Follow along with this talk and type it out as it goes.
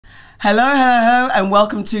Hello, and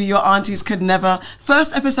welcome to Your Aunties Could Never,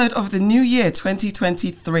 first episode of the new year,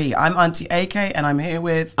 2023. I'm Auntie AK, and I'm here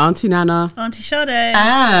with Auntie Nana, Auntie Sade,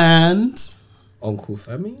 and Uncle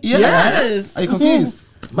Femi. Yeah. Yes. Are you confused?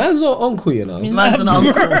 Man's not uncle, you know. Man's an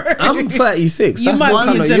uncle. I'm 36. You That's might one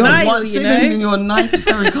be kind of denial, young. One sitting in your nice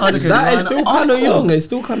furry cardigan. That you're is an still kind of uncle. young. It's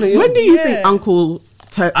still kind of young. when do you think Uncle?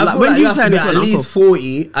 I feel when like do you you have to turn be into at an least uncle?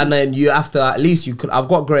 40, and then you have to at least you could. I've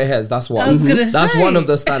got grey hairs. That's one. I was gonna That's say. one of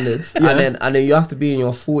the standards. And then you have to be in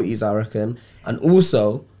your 40s, I reckon. And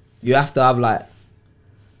also you have to have like,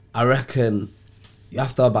 I reckon, you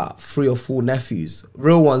have to have about 3 or 4 nephews,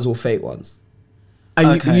 real ones or fake ones.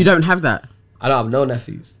 You don't have that. I don't have no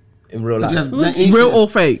nephews in real life. Do you have nieces? Real or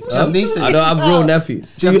fake? Do you have nieces? I don't have real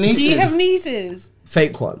nephews. Do you have nieces? Do you have nieces?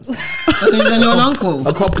 Fake ones. Then you're an uncle.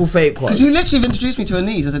 A couple fake ones. Because you literally introduced me to a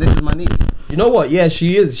niece. I said, this is my niece. You know what? Yeah,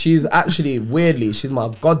 she is. She's actually, weirdly, she's my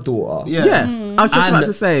goddaughter. Yeah. I was just about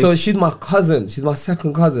to say. So she's my cousin. She's my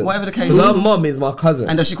second cousin. Whatever the case Her is. mum is my cousin.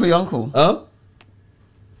 And does she call you uncle? Huh?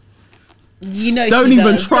 You know, Don't she even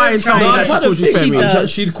does. try Don't and tell me No, that I'm she trying to calls you think. Femi.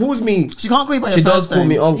 She calls me. She can't call you by your She first does call name.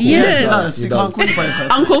 me uncle. Yes. She Yeah, does. She can't call you by your first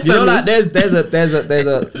name. Uncle You know, like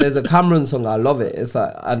Femi. there's a Cameron song. I love it. It's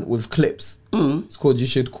like and with clips. It's called "You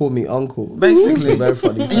Should Call Me Uncle." Basically. It's very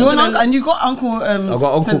funny. And you're an uncle, and you got uncle. I got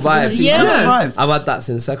uncle sensibility. vibes. You got Yeah. vibes. I've had that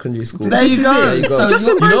since secondary school. There you go. There you go. So Just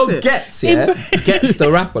you're- You know, Embrace it. Gets, yeah? Gets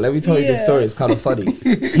the rapper. Let me tell you this Yeah. story. It's kind of funny.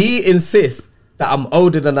 He insists that I'm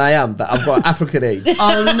older than I am, that I've got African age.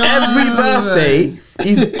 Oh, no. Every birthday,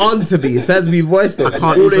 he's on to me. He sends me voice notes.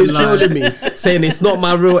 can't Always even lie. trolling me, saying it's not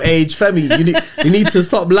my real age. Femi, you need to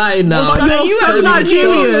stop lying now. that? You Femi, were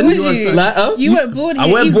Nigerian. stop. Was you? Like, huh? You weren't born here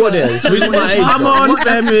I went either. born there. It's really my age. Come though. on, What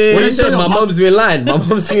Femi. you saying? My mum's been lying. My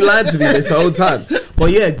mum's been lying to me this whole time. But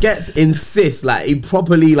yeah, Gets insists, like he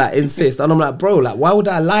properly like insists, and I'm like, bro, like why would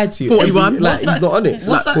I lie to you? 41? Like What's he's that- not on it.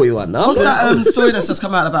 what's Like that- 41 now. What's that story that's just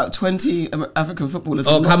come out about 20 African footballers?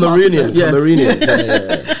 Oh, have not passed the Cameroonians. test?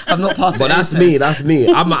 Cameroonians. Yeah. I've not passed But the that's age me. test. That's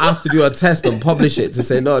me. I might have to do a test and publish it to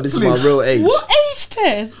say no, this is my real age. What age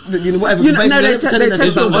test? You know, whatever. You know, no, basically, they pretending test they're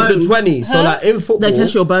It's your like different. under bones. 20. So like in football. They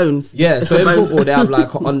test your bones. Yeah, It's so the in bones. football they have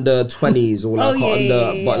like under 20s or like Oh, yeah,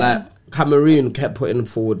 under, yeah, but yeah. like Cameroon kept putting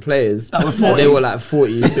forward players That were and 40. they were like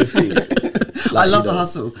 40, 50. I love you the know.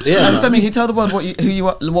 hustle. Yeah. Femi, can you tell the world who you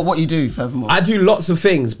are, what you do? Furthermore, I do lots of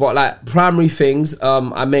things, but like primary things,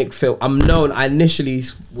 I make film. I'm known. I initially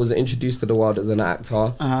was introduced to the world as an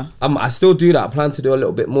actor. I still do that. I plan to do a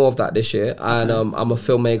little bit more of that this year, and I'm a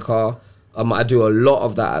filmmaker. I do a lot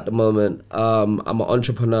of that at the moment. I'm an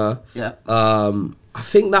entrepreneur. Yeah. I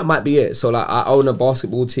think that might be it. So like, I own a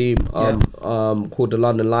basketball team called the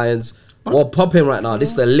London Lions. We're popping right now.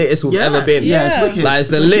 This is the latest we've ever been. Yeah, it's wicked. Like it's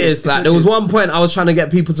the wicked. latest. Like there was one point I was trying to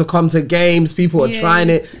get people to come to games. People were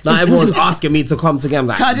trying it. Now everyone's asking me to come to games.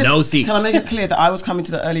 Like no seats. Can I make it clear that I was coming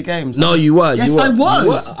to the early games? No, you were. Yes, you were. I was. You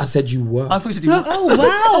were. I said you were. I thought you said you were. Oh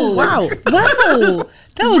wow! Wow. Wow!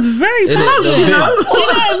 That was very Innit? fun. The Do you know vibe.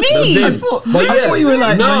 what I mean? The I vibe. thought- But I thought you were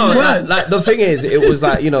like, no, you weren't. like the thing is, it was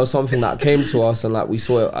like, you know, something that came to us and like we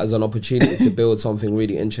saw it as an opportunity to build something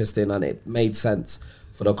really interesting, and it made sense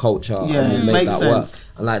for the culture. Yeah, and we made makes that sense.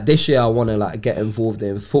 work. And like this year I want to like get involved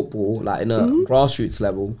in football, like in a grassroots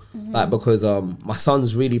level, like because my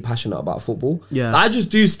son's really passionate about football. Yeah. Like, I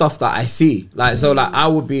just do stuff that I see, like so like I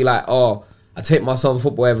would be like, oh, I take my son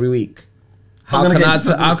football every week. How gonna can get I into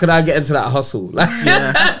football. how can I get into that hustle? Like,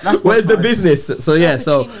 that's what's where's the fun. business? So yeah,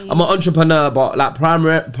 so I'm an entrepreneur, but like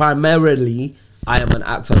primarily I am an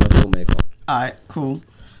actor and a filmmaker. Alright, cool.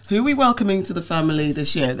 Who are we welcoming to the family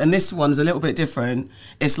this year? And this one's a little bit different.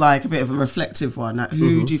 It's like a bit of a reflective one. Like,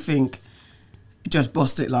 who do you think just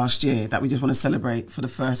bossed it last year that we just want to celebrate for the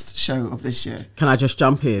first show of this year? Can I just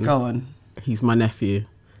jump in? Go on. He's my nephew.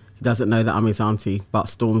 He doesn't know that I'm his auntie, but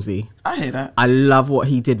Stormzy. I hear that. I love what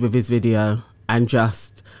he did with his video, and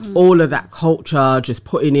just all of that culture, just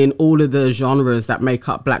putting in all of the genres that make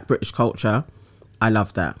up Black British culture. I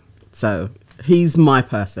love that. So he's my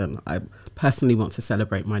person. I personally want to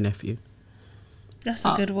celebrate my nephew. That's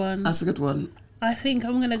a good one. That's a good one. I think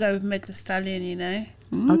I'm gonna go with Meg Thee Stallion. You know,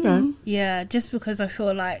 Okay. yeah, just because I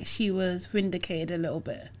feel like she was vindicated a little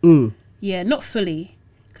bit. Yeah, not fully,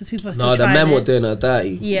 because people are still No, the trying men it. were doing her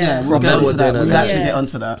dirty. Yeah, we'll get Proper onto that. dinner, We'll yeah. actually Yeah. get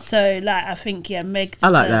onto that. So like, I think Meg. I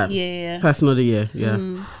like that. Yeah. Person of the year. Yeah.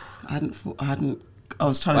 I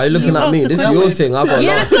was trying Are to you looking at me? Ask the This is your thing. I got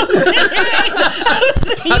lost.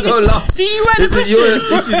 I got lost. See, you read the This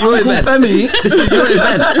is your event. Femi. This is your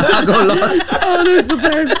event. I got lost. Oh, that's the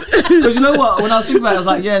best. Because you know what? When I was thinking about it, I was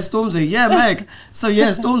like, yeah, Stormzy, yeah, Meg. So yeah,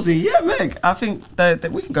 Stormzy, yeah, Meg. I think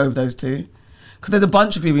that we can go with those two. because there's a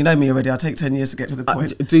bunch of people, you know me already, I'll take 10 years to get to the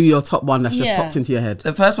point. Do your top one that's just Yeah. popped into your head.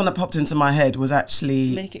 The first one that popped into my head was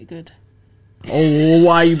actually, Make it good. Oh,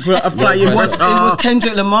 why you applying it was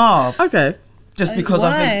Kendrick Lamar. Okay. Just because Why?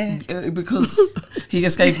 I think, because he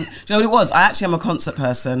just gave, do you know what it was? I actually am a concert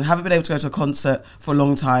person. Haven't been able to go to a concert for a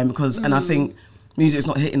long time because, and I think music's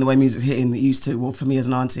not hitting the way music's hitting it used to. Well, for me as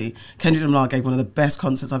an auntie, Kendrick Lamar gave one of the best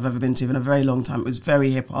concerts I've ever been to in a very long time. It was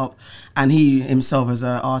very hip hop, and he himself as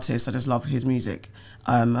an artist, I just love his music,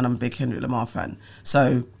 and I'm a big Kendrick Lamar fan.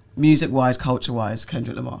 So music wise, culture wise,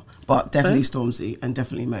 Kendrick Lamar, but definitely Stormzy and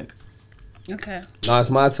definitely Meg. Okay. Now it's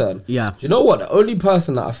my turn. Yeah. Do you know what? The only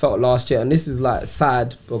person that I felt last year, and this is like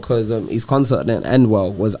sad because his concert didn't end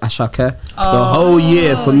well, was Ashake. The whole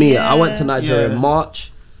year for me, I went to Nigeria in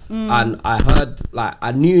March, and I heard, like,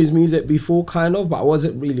 I knew his music before kind of, but I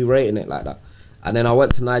wasn't really rating it like that. And then I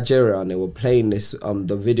went to Nigeria and they were playing this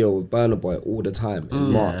the video with Burna Boy all the time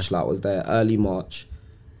in March. Like, I was there early March.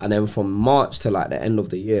 And then from March to like the end of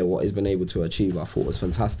the year, what he's been able to achieve, I thought was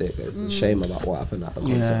fantastic. It's a shame about what happened at the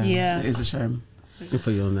concert. Yeah. It is a shame. Good for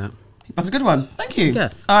you on that. That's a good one. Thank you.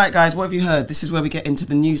 Yes. All right, guys, what have you heard? This is where we get into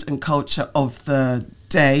the news and culture of the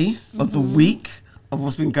day, of the week, of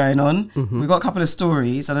what's been going on. We've got a couple of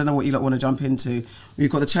stories. I don't know what you lot want to jump into. We've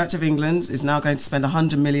got the Church of England is now going to spend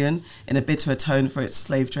 100 million in a bid to atone for its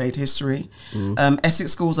slave trade history.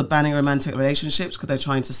 Essex schools are banning romantic relationships because they're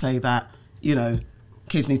trying to say that, you know,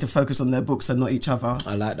 kids need to focus on their books and not each other.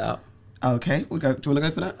 I like that. Okay, we'll go. Do you want to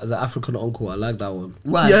go for that? As an African uncle, I like that one.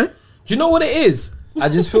 Why? Yeah. Do you know what it is? I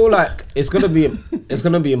just feel like it's gonna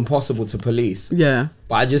be impossible to police. Yeah.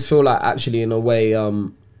 But I just feel like actually in a way,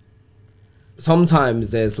 sometimes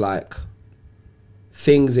there's like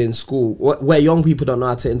things in school where young people don't know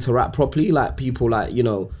how to interact properly. Like people like, you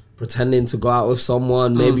know, pretending to go out with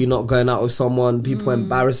someone, maybe not going out with someone, people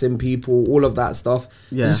embarrassing people, all of that stuff.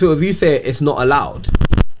 Yeah. I just feel if you say it's not allowed,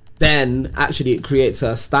 then actually it creates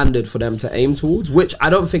a standard for them to aim towards, which I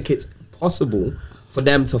don't think it's possible for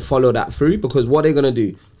them to follow that through, because what they're going to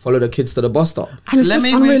do, follow the kids to the bus stop. And it's just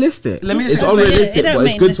unrealistic. Let me It's explain. unrealistic, don't but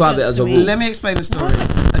it's make good no to have it sense as a to me. rule. Let me explain the story.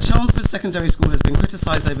 A Chelmsford secondary school has been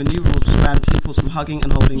criticised over new rules which ban pupils from hugging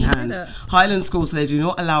and holding hands. Highland schools, they do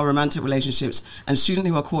not allow romantic relationships, and students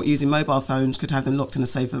who are caught using mobile phones could have them locked in a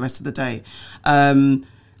safe for the rest of the day. Doesn't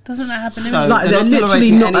that happen? So Like, they're they're not literally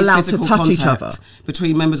tolerating not any allowed to physical touch each contact other.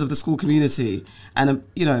 between members of the school community, and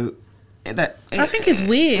you know, I think it's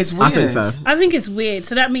weird. It's I weird. think so. I think it's weird.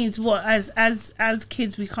 So that means what? As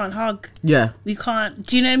kids, we can't hug. Yeah. We can't.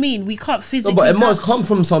 Do you know what I mean? We can't physically. No, but it touch. must come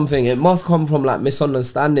from something. It must come from like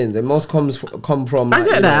misunderstandings. It must come from. Like, I get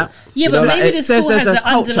you know, that. Yeah, you but know, like, maybe the school there's has a an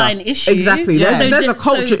culture. underlying issue. Exactly. Yeah. There's a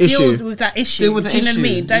culture deal issue. with that issue. Deal with the Do you know what I issue,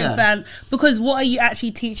 mean? Don't yeah. ban, because what are you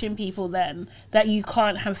actually teaching people then, that you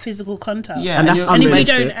can't have physical contact? Yeah, And that's you're- And if you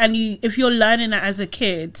unrealistic. don't, and if you're learning that as a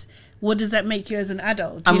kid, what does that make you as an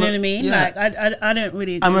adult? Do you know what I mean? yeah. Like I don't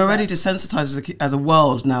really. Agree And we're with already that. desensitized as a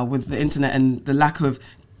world now with the internet and the lack of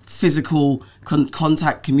physical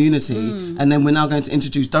contact community, and then we're now going to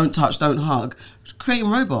introduce don't touch, don't hug, creating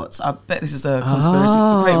robots. I bet this is the conspiracy.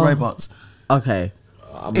 We're creating robots. Okay.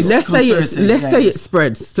 It's Let's say conspiracy, it yes.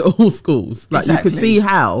 spreads to all schools. Like you Exactly. could see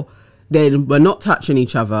how then we're not touching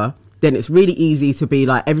each other. Then it's really easy to be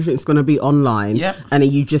like everything's going to be online. Yep. And then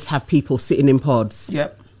you just have people sitting in pods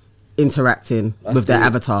Yep. interacting That's with their deep.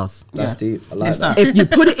 avatars. That's Yeah. deep. I like It's that. that. If you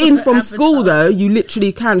put it in from Avatar. school though, you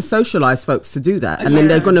literally can socialize folks to do that. And then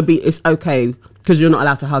they're going to be, it's okay because you're not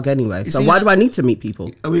allowed to hug anyway. So see why that- do I need to meet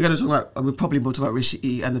people? Are we going to talk about? We probably will talk about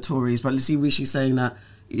Rishi and the Tories, but let's see Rishi saying that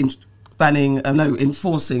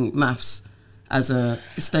enforcing maths as a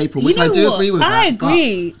staple, which You I know do what? agree with. I that, but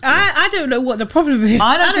agree. I don't know what the problem is.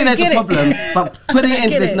 I don't think there's get a it. problem, but putting it into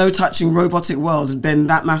get this it. no touching robotic world, then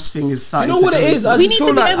that maths thing is You starting. know what it is? I We just need feel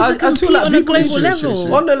to be like able to I feel compete like on a people- global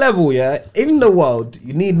level. On the level, yeah, in the world,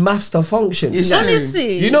 you need maths to function. It's true.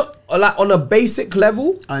 Honestly, You know, like on a basic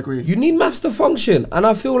level, I agree. You need maths to function, and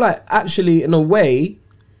I feel like actually, in a way,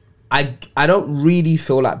 I don't really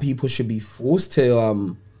feel like people should be forced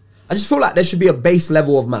to. I just feel like there should be a base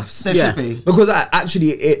level of maths. There Yeah. should be. Because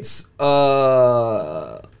actually, it's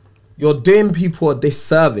you're doing people a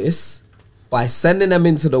disservice by sending them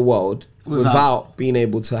into the world without being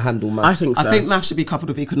able to handle maths. I think so. I think maths should be coupled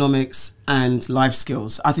with economics and life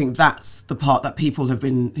skills. I think that's the part that people who have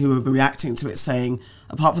been reacting to it saying,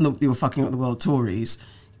 apart from you're fucking up the world Tories,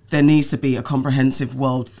 there needs to be a comprehensive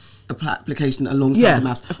world application alongside Yeah, the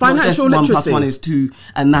maths. financial Not just 1 + literacy. 1 is 2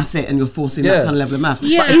 and that's it, and you're forcing Yeah. that kind of level of maths.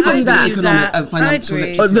 Yeah, but it's got I to be agree with economic that. and financial I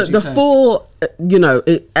agree. literacy. as the you said. four,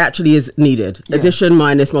 it actually is needed. Yeah. Addition,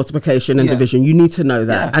 minus, multiplication, and Yeah. division. You need to know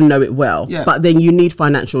that Yeah. and know it well. Yeah. But then you need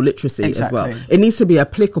financial literacy as well. Exactly. It needs to be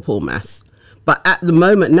applicable maths. But at the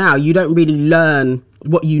moment now, you don't really learn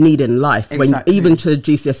what you need in life, Exactly. even to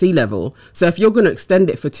GCSE level. So if you're going to extend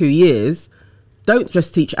it for 2 years, don't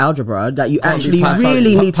just teach algebra, that you actually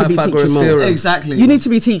really need to be Pythagoras teaching more. theorem. Exactly. You need to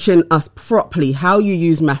be teaching us properly how you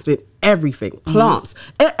use math in everything. Plants.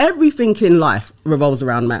 Everything in life revolves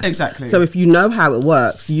around math. Exactly. So if you know how it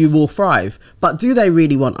works, you will thrive. But do they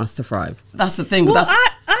really want us to thrive? That's the thing. Well, That's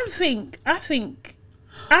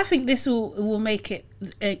I think this will make it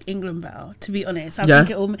England better. To be honest, I Yeah.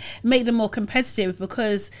 think it will make them more competitive,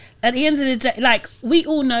 because at the end of the day, like, we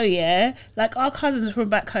all know, like, our cousins from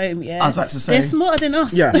back home, I was about to say. they're smarter than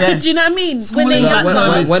us. Yeah. Yes. Do you know what I mean? Schooling When they're back younger,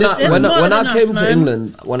 home is when different. they're smarter I than came us, to man.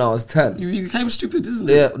 England when I was 10. you became stupid, isn't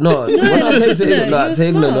it? Yeah, no. When I came to England, you're to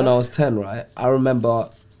England smart. when I was 10, right? I remember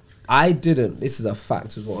I didn't. This is a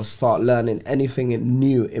fact as well. Start learning anything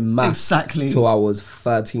new in maths Exactly. till I was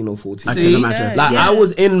 13 or 14. I See? can imagine. Like, Yeah. I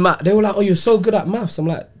was in math. They were like, "Oh, you're so good at maths." I'm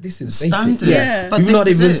like, "This is basic." Standard. Yeah. But You've this not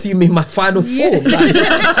is even it. seen me in my final form. Like,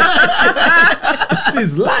 this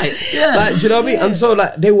is light. Yeah. Like, do you know what I mean? And so,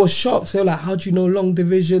 like, they were shocked. They were like, "How do you know long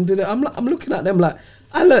division?" I'm looking at them like,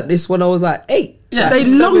 I learnt this when I was like 8. Yeah. They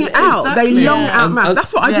Seven, long it out. exactly. They long Yeah. out maths.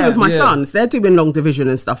 That's what I do yeah, with my yeah. sons. They're doing long division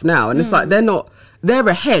and stuff now. And it's like, they're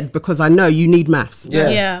ahead because I know you need maths. Yeah.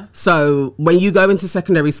 Yeah. So when you go into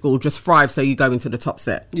secondary school, just thrive so you go into the top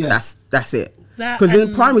set. Yeah. That's it. That Because in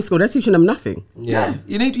and- primary school, they're teaching them nothing. Yeah,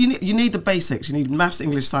 you need the basics. You need maths,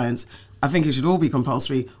 English, science. I think it should all be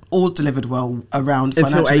compulsory, all delivered well around Until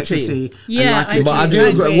financial 18. literacy. and Yeah, life I But I literacy. do I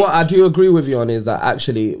agree. agree. What I do agree with you on is that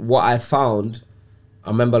actually what I found, I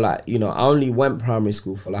remember, like, you know, I only went primary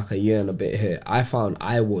school for like a year and a bit here. I found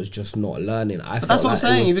I was just not learning. I felt that's what I'm like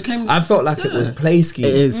saying, it was- you became- I felt like it was play scheme.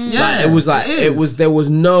 It is. Yeah, Like, it was like it it is. was. There was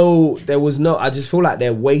no. I just feel like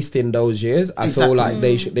they're wasting those years. I Exactly. feel like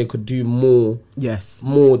they could do more Yes.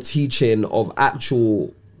 teaching of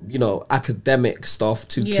actual, you know, academic stuff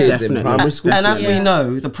to Yeah. kids in Definitely. primary school. And as we Yeah.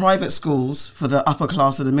 know, the private schools for the upper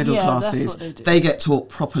class and the middle Yeah, that's classes, what they do. they get taught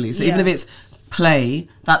properly. So even Yeah. if it's play,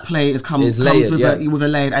 that play comes Is layered, with, yeah. with a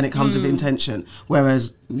layered, and it comes with intention.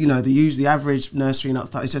 Whereas, you know, the average nursery nut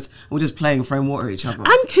stuff is just, we're just playing, throwing water at each other.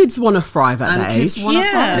 And kids want to thrive at And that kids age. want to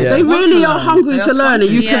Yeah. thrive. Yeah. They want really to are learn. hungry They to are learn, and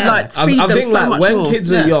you sponges. could Yeah. like feed I them think so like much when more.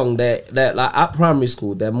 kids Yeah. are young, they're like at primary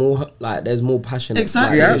school, they're more like there's more passion.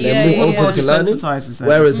 Exactly. Like, Yeah. they're more Yeah, open yeah. to learning. Sensitizes them.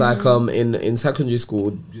 Whereas like in secondary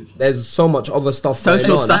school, there's so much other stuff Social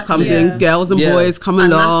going on. stuff comes Yeah. in, girls and Yeah. boys come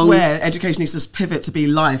And along. that's where education needs to pivot to be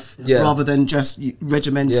life Yeah. rather than just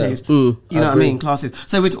regimented. Yeah. You know what I agree. mean? Classes.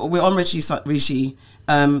 So we're on Rishi.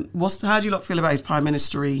 How do you lot feel about his prime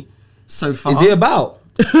ministry so far? Is he about?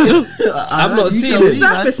 I'm not You seeing tell It's me, it.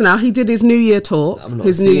 man. surface now. He did his New Year talk, I'm not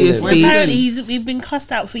his New seeing Year's it. Where's he speech. Apparently, been? we've been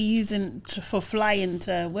cussed out for flying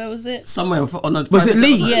to, where was it? Somewhere on a Was it private jet or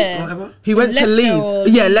Leeds? something, Yeah. whatever? He went to Leicester Leeds. or-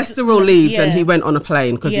 Yeah, Leicester or Leeds, and Yeah. he went on a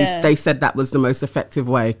plane because Yeah. they said that was the most effective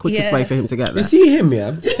way, quickest Yeah. way for him to get You there. see him,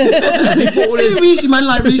 yeah? See Rishi, man,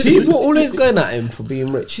 like Rishi. People always going at him for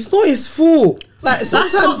being rich. It's not his fault. Like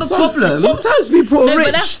That's not the problem. Sometimes people are No, rich.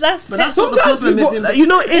 but that's But that's not the Sometimes problem. people, you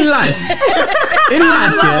know, in life,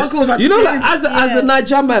 Uncle was about you to know, kill like him. as a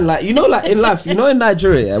Nigerian man, like you know, like in life, you know, in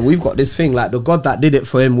Nigeria, yeah, we've got this thing like the God that did it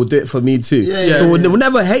for him will do it for me too. Yeah, so yeah, we'll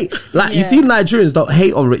never hate. Like you Yeah. see, Nigerians don't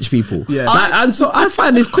hate on rich people. Yeah. Like, and so I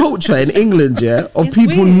find this culture in England, yeah, of It's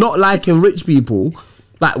people weird. not liking rich people,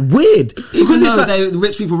 like weird. Even it's though like, the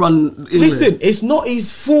rich people run England. listen, it's not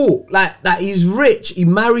his fault. Like that, he's rich. He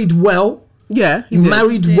married well. Yeah, He did.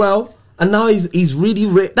 married well, and now he's really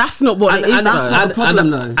rich. That's not what it is, That's though. not the problem,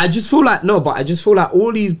 though. I just feel like I just feel like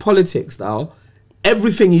all these politics now,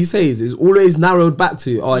 everything he says is always narrowed back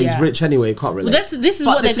to, oh, he's Yeah. rich anyway, can't Well, relate. this is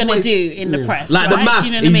But what this they're is going what- to do in the press. Like the right? maths, Do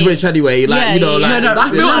you know what he's I mean? rich anyway. Like Yeah, you know, yeah, like yeah. No,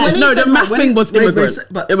 That- when he no, said the math when thing he- was when he immigrant. said-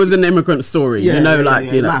 but- It was an immigrant story, Yeah, you know, yeah, like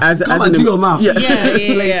yeah, you know, maths. Come an on, do your maths. Yeah. Yeah.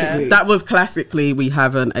 Basically. That was classically, we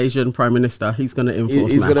have an Asian prime minister. He's going to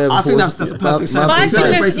enforce he's maths. gonna. I think enforce that's a perfect math- example. But I math think Sorry,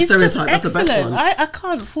 exam. embrace the it's just stereotype. That's the best excellent. one. I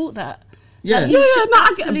can't fault that. Yeah. Like, he Yeah, should no, I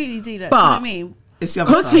get- absolutely do that. Do you know but- what I mean? It's the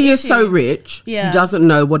other Because side. he is so Issue. rich, Yeah. he doesn't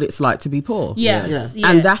know what it's like to be poor. Yes.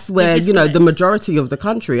 Yeah. And that's where, The you know, the disconnect. majority of the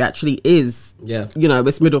country actually is, Yeah. you know,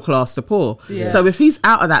 it's middle class to poor. Yeah. So if he's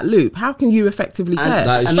out of that loop, how can you effectively care?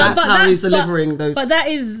 that is And true. that's how he's delivering those. But that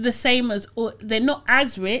is the same as they're not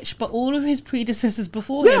as rich, but all of his predecessors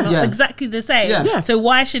before him are Yeah. exactly the same. Yeah. Yeah. So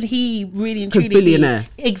why should he really and 'Cause truly billionaire.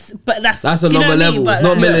 be? But that's That's do you know another what I mean? level. But It's not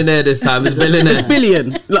like- millionaire this time. It's billionaire.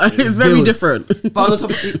 billion. Like, it's very bills. different. But on the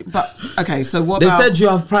topic, but okay, so what There's said you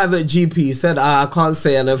have private GP. He said, I can't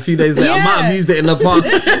say. And a few days later, I might have used it in the past.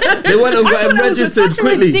 They went and got him registered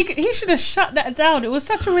quickly. He should have shut that down. It was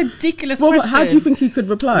such a ridiculous Well, question. how do you think he could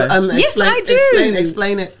reply? Yes, I do.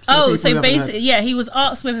 Explain it. Oh, so basically, yeah, he was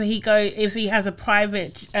asked whether if he has a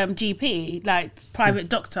private GP, like private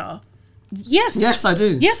doctor. Yes. Yes, I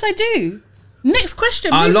do. Yes, I do. Next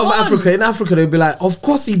question. I move love on. Africa. In Africa, they'd be like, "Of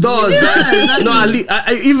course he does." Yeah, Like, exactly.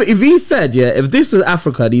 no, even if he said, if this was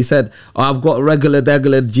Africa, and he said, I've got a regular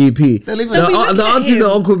GP. They'll even- The They'll be auntie looking at and him.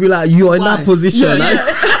 the uncle would be like, "You are in Why? that position." Yeah, like-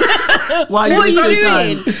 yeah. Why What are you wasting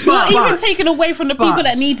doing? time? You're even taking away from the people but-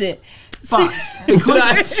 that need it. But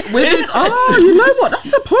because with his you know what?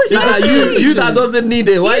 That's a point. It's like, you that doesn't need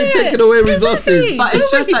it. Why are you Yeah, taking away resources? exactly. But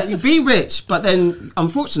it's just like you be rich, but then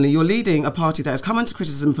unfortunately you're leading a party that has come into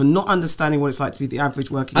criticism for not understanding what it's like to be the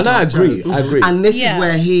average working And I class agree. Joe. I agree. And this Yeah. is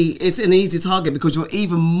where it's an easy target because you're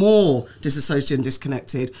even more disassociated and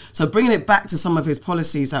disconnected. So bringing it back to some of his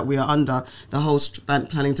policies that we are under, the whole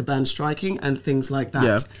planning to ban striking and things like that.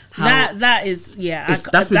 Yeah. How- That is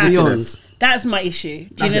that's ridiculous. That's my issue.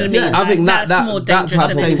 Do you know what I That's- mean? yeah. I think That's more that dangerous type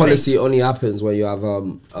than of anything. policy only happens when you have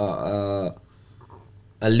a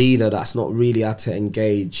leader that's not really had to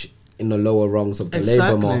engage in the lower rungs of the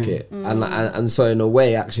Exactly. labour market, and so in a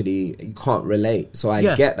way, actually, you can't relate. So I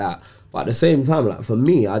Yeah. get that, but at the same time, like for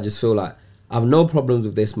me, I just feel like I have no problems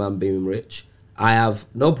with this man being rich. I have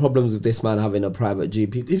no problems with this man having a private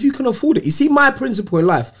GP if you can afford it. You see, my principle in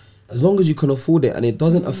life: as long as you can afford it and it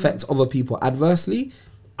doesn't affect other people adversely,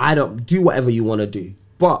 I don't do whatever you want to do.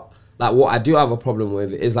 But like what I do have a problem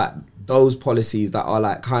with is like those policies that are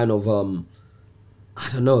like kind of I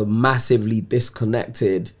don't know, massively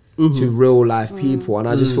disconnected to real life people. And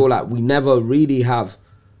I just feel like we never really have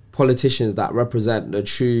politicians that represent the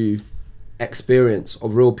true experience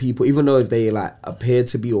of real people, even though if they like appear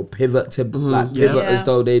to be or pivot to pivot as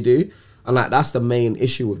though they do. And like that's the main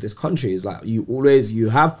issue with this country is like you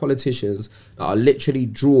have politicians that are literally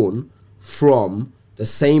drawn from the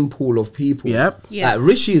same pool of people. Yep. Yeah. Like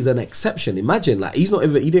Rishi is an exception. Imagine like he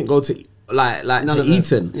didn't go to like None to of them.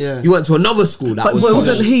 Eton. Yeah. He went to another school that But was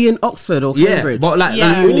wasn't posh. he in Oxford or Yeah, Cambridge? but like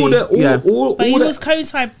Yeah. all the all But he the was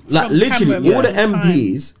co-type like from literally Cameron all the for some time.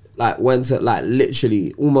 MPs like went to like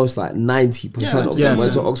literally almost like 90% of them Yeah.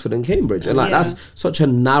 went to Oxford and Cambridge, and like Yeah. that's such a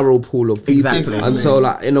narrow pool of people. Exactly. And so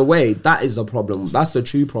like in a way that is the problem. That's the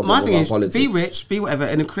true problem My of thing our is, politics. be rich, be whatever,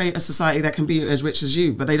 and create a society that can be as rich as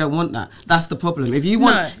you. But they don't want that. That's the problem. If you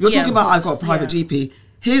want, No, you're yeah, talking of about, I've got a course, private yeah. GP.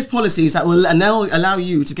 Here's policies that will allow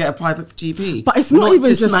you to get a private GP. But it's not even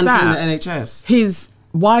just dismantling that. the NHS.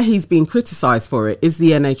 Why he's being criticised for it is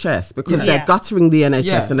the NHS because Yeah. they're Yeah. guttering the NHS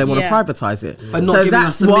Yeah. and they want to Yeah. privatise it. But not so giving that's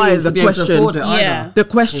us the why means the to be able to question, afford it either. Yeah. the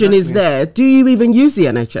question is Exactly. there: do you even use the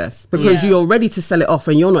NHS? Because Yeah. you're ready to sell it off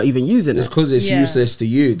and you're not even using It's it. because it's Yeah. useless to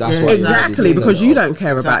you. That's Yeah, why Exactly, because you don't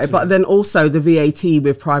care about Exactly. it. But then also the VAT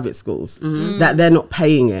with private schools that they're not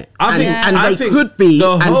paying it, I think, and I they think could be.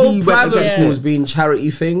 the and whole he went private against schools it. being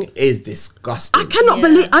charity thing is disgusting. I cannot Yeah.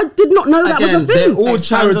 believe. I did not know that Again, was a they're thing. all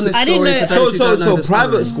Expound on charity. this I didn't story know- for So those who don't know the story.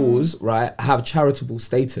 private schools, right, have charitable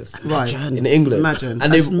status Right. in England. Imagine.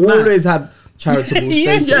 And That's they've mad. always had charitable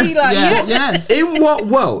Yeah, status. she like, Yeah, yeah. yes. In what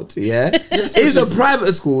world, is a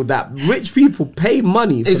private school that rich people pay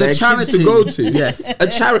money for Is a their kids charity. to go to? Yes. A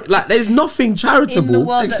charity. Like, there's nothing In the charitable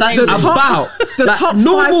world Exactly. that they The live in. about the like, top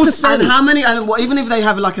normal 5%. And how many? And what, even if they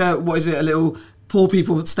have like a a little poor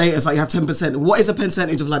people status, like you have 10%. What is a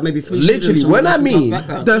percentage of like maybe 3 Literally, students from when I a middle-class mean-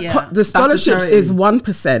 background? The, Yeah. the scholarships charity. is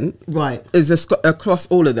 1%. Right. Is across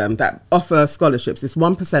all of them that offer scholarships. It's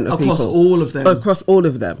 1% of Across people. all of them. Across all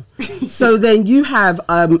of them. So then you have,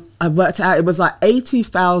 I worked out, it was like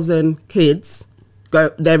 80,000 kids.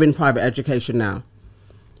 They're in private education now.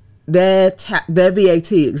 Their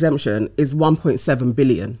VAT exemption is 1.7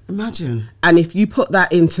 billion. Imagine. And if you put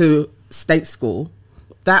that into state school,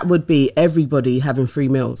 that would be everybody having free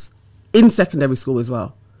meals in secondary school as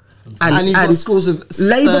well. And you've got schools of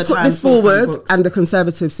Labour put third-hand, this forward, fourth-hand books. and the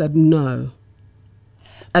Conservatives said no.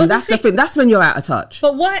 And But that's the the thing. That's when you're out of touch.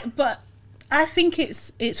 But why? But I think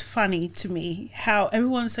it's funny to me how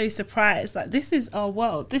everyone's so surprised. Like, this is our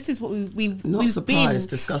world. This is what we've Not been surprised,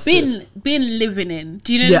 disgusted. been living in.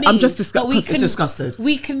 Do you know Yeah, what I mean? I'm just But we disgusted.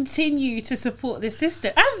 We continue to support this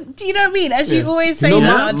system. As do you know what I mean? As you Yeah. always say, No,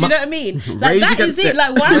 now, do you know what I mean? Like, Rage that is against it. it.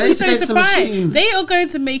 Like, why are we Rage so against the machine. surprised? They are going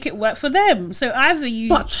to make it work for them. So either you.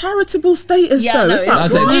 But charitable status, Yeah, though. no, it's it's like,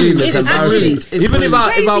 That's wrong. extreme. It's It's actually- embarrassing. it's Even if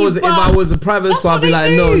I crazy, was a private that's school, I'd be what like,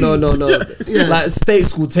 they no. do. Yeah. Like state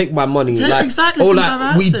school, take my money. Like, exactly, or it's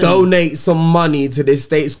like we embarrassing. donate some money to this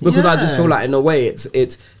state school because I just Yeah. feel like in a way it's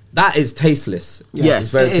that is tasteless. Yes,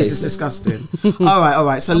 it's very It is. It's tasteless. disgusting. All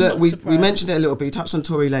right. So look, not we surprised. mentioned it a little bit. We touched on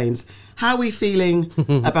Tory Lanez. How are we feeling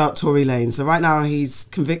about Tory Lanez? So right now he's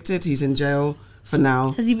convicted. He's in jail for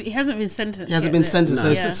now. He hasn't been sentenced. He hasn't yet, been though. sentenced. So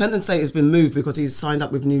Yeah. his sentence date has been moved because he's signed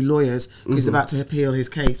up with new lawyers. He's about to appeal his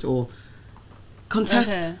case or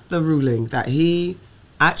contest Okay. the ruling that he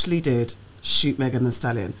actually did shoot Megan Thee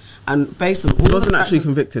Stallion. And based on all He the wasn't facts actually and-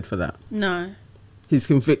 convicted for that. No. He's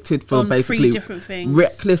convicted for On 3 basically different things.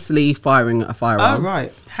 recklessly firing a firearm. Oh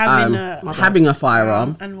right. Having Having a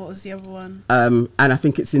firearm. and what was the other one? And I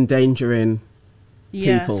think it's endangering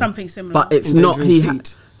Yeah, people. something similar. But it's not, Endangering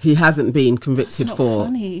feet. he hasn't been convicted not for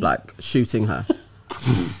funny. like shooting her.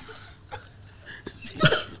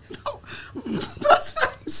 That's fine.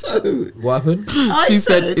 So What happened? I He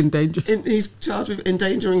said, said endanger. he's charged with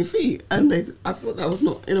endangering feet, and I thought that was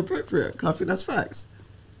not inappropriate. I think that's facts.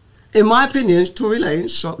 In my opinion, Tory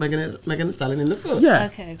Lanez shot Megan Thee Stallion in the foot. Yeah.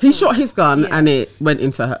 Okay, He cool. shot his gun Yeah. and it went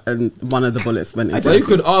into her, and one of the bullets went into Well, you her.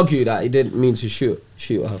 could argue that he didn't mean to shoot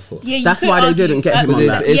her foot. Yeah, you That's could why they argue- didn't get him on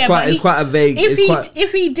It's- that. it's quite- but it's quite a vague- If it's quite-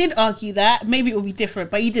 if he did argue that, maybe it would be different.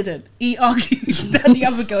 But he didn't. He argued that the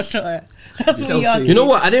other girl shot her. That's what he Kelsey. argued. You know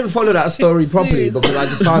what? I didn't follow that story properly Serious. because I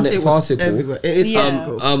just found it, It was farcical. everywhere. It is Yeah.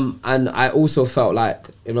 farcical. And I also felt like,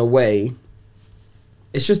 in a way,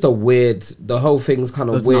 it's just a weird. The whole thing's kind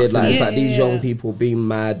of It's weird. nuts, Like isn't it's it? like these Yeah. young people being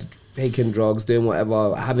mad, taking drugs, doing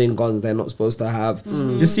whatever, having guns they're not supposed to have.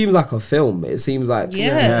 Just seems like a film. It seems like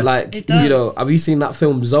Yeah, like it does. you know. Have you seen that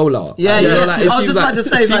film Zola? Yeah, You know, yeah. like, I it was seems just about to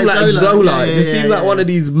say, it seems like like Zola. Zola. Yeah, It just yeah, seems yeah, like one of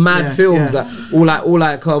these mad yeah, films yeah. that, or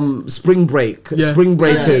like Spring Break, Yeah. Spring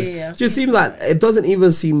Breakers. Yeah, yeah. Just seems like it doesn't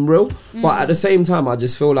even seem real. But at the same time, I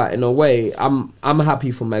just feel like in a way, I'm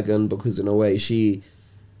happy for Megan because in a way she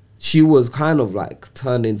was kind of like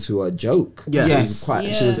turned into a joke. Yeah. She was Yes.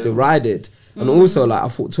 quite. She Yeah. was derided, and also like I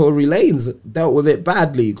thought Tory Lanez dealt with it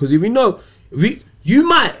badly because if you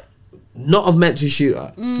might not have meant to shoot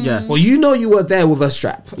her. Yeah. Well, you know you were there with a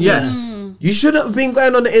strap. Yes. You shouldn't have been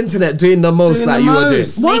going on the internet doing the most Doing that the you were doing.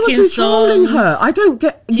 most. Why was Making he trolling songs. her? I don't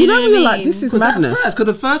get. Do You you know know when what you're I like, mean? this is Because at madness. first,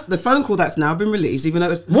 because the phone call that's now been released, even though it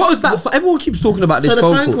was What was that? Everyone keeps talking about this So the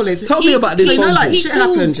phone phone call. call is- Tell me he- about this so you know, phone like, call. shit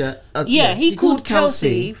happened, yeah. He called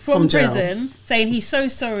Kelsey from jail. prison saying he's so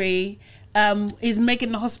sorry. Is Megan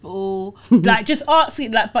in the hospital? Like just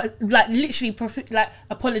asking, but literally,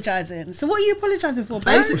 apologizing. So what are you apologizing for,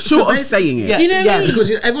 bro? Basic- Short of basic- saying it. Yeah, Do you know what I yeah, mean?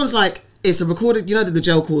 because everyone's like, it's a recorded, you know that the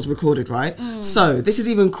jail call's recorded, right? So this is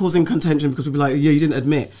even causing contention because people are like, yeah, you didn't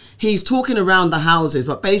admit. He's talking around the houses,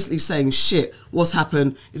 but basically saying, shit, what's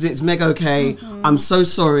happened? Is Meg okay? I'm so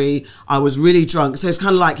sorry. I was really drunk. So it's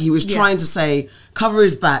kind of like he was trying to say, cover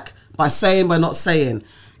his back by saying, by not saying.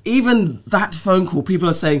 Even that phone call, people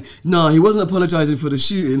are saying, no, he wasn't apologising for the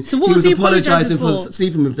shooting. So what he was he apologising for for?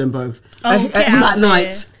 sleeping with them both. Oh, get out that there.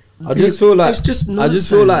 night. I just feel like It's just I just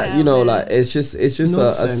feel like nonsense. you know, like it's just a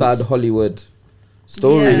Nonsense. sad Hollywood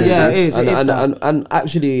story. Yeah. you know? Yeah, it is, it is that. and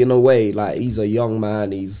actually, in a way, like he's a young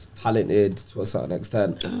man. He's talented to a certain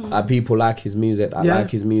extent. People like his music. I Yeah. like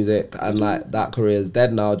his music, and like that career is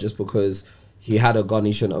dead now just because he had a gun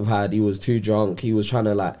he shouldn't have had. He was too drunk. He was trying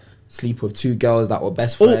to like sleep with 2 girls that were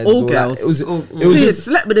best friends. All that. girls. It was He just. He had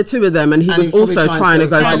slept with the 2 of them, and he And was he's probably also trying to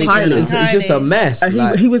go for Kylie Jenner. Kylie. It's just a mess.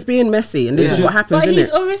 like- He was being messy, and this is Yeah. what happens, But isn't he's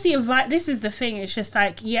it? obviously this is the thing. It's just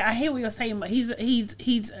like, yeah, I hear what you're saying, but he's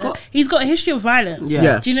got a history of violence. Yeah.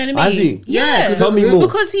 Yeah. Do you know what I Has mean? he? Yeah, 'cause Tell me more.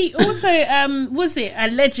 Because he also was it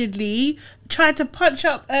allegedly tried to punch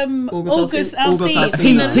up August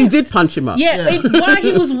Alsina. He did punch him up. Yeah, while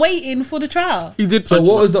he was waiting for the trial. He did So punch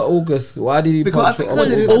what him was up. the August? Why did he Because I punch think it? what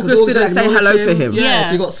did he do? August Because didn't say acknowledged hello to him.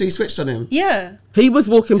 Yeah, Yeah. so he switched on him. Yeah. He was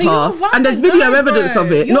walking So you're past, violent and there's video guy, evidence bro.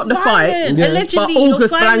 of it, You're not the fight, violent. Yeah. Allegedly, but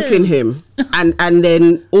August you're violent. blanking him, and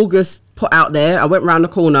then August put out there. I went round the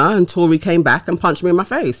corner, and Tory came back and punched me in my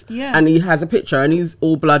face. Yeah. And he has a picture, and he's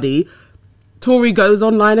all bloody. Tory goes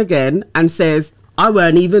online again and says, "I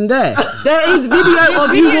weren't even there." There is video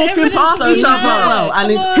of you video walking evidence, past so each he's other. not well,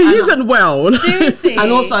 and he's- He isn't well. Seriously.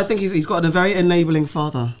 And also, I think he's got a very enabling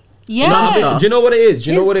father. yeah. Do you know what it is?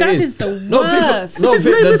 Do you know His what it dad is? is the No, Vic- worst. no, His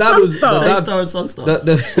Vic- name the is dad was Sunstar. They the star and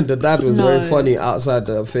Sunstar. the dad was No. very funny outside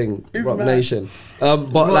the thing, Rock mad. Nation.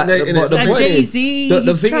 But Rock like, Nation, but the And point Jay-Z, is,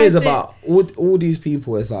 the he's thing tried is it. about all these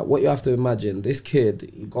people. It's like what you have to imagine. This kid,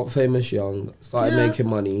 he got famous young, started making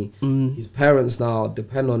money. His parents now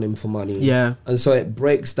depend on him for money. Yeah. and so it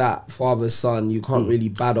breaks that father son. You can't really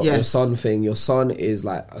bad up your Yes. son thing. Your son is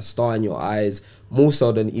like a star in your eyes, more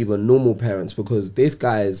so than even normal parents, because this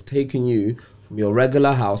guy is taking you from your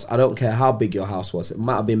regular house. I don't care how big your house was. It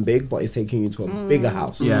might have been big, but it's taking you to a bigger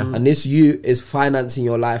house. Yeah. And this you is financing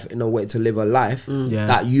your life in a way to live a life Yeah.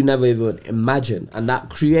 that you never even imagined. And that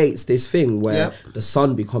creates this thing where the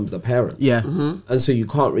son becomes the parent. Yeah. And so you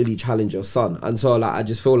can't really challenge your son. And so like I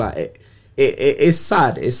just feel like it's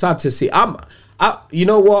sad. It's sad to see. You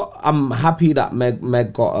know what? I'm happy that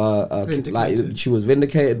Meg got like she was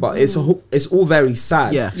vindicated, but it's all very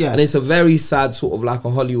sad. Yeah. Yeah. And it's a very sad sort of like a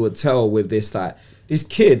Hollywood tale with this like this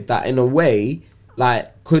kid that in a way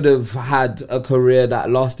like could have had a career that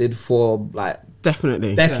lasted for like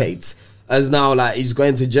Definitely. decades. As now like he's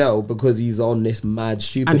going to jail because he's on this mad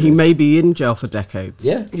stupid. And he may be in jail for decades.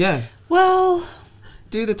 Yeah. Yeah. Well,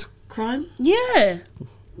 Do the crime? yeah.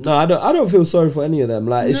 No, I don't feel sorry for any of them.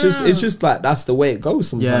 Like it's just like that's the way it goes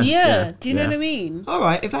sometimes. Yeah. Do you know Yeah. what I mean? All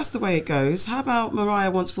right, if that's the way it goes, how about Mariah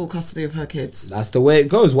wants full custody of her kids? That's the way it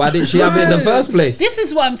goes. Why didn't she have it in the first place? This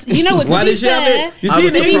is what I'm. You know what? To Why be did she have fair, it? You I see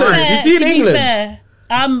was in England. surprised. You see in to be England. fair,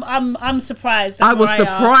 I'm surprised. That I was Mariah-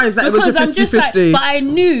 surprised that it was a because I'm just like, 50-50. but I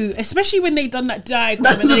knew, especially when they done that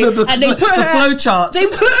diagram and they put the her, flow chart. They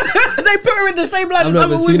put her in the same line I've as never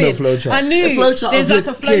other seen a women. flow chart. I knew The flow chart there's of like his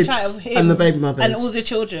a flow chart kids of him and the baby mothers. and all the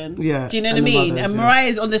children. Yeah, do you know what I and the mean? mothers, And yeah.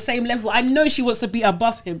 Mariah's on the same level. I know she wants to be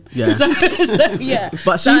above him. Yeah. So yeah.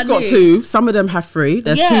 But So she's I got knew. 2. Some of them have 3.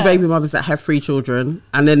 There's 2 Yeah. baby mothers that have 3 children,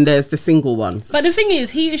 and then there's the single ones. But the thing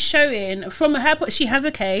is, he is showing from her. She has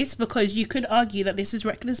a case because you could argue that this is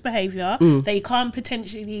reckless behaviour. That you can't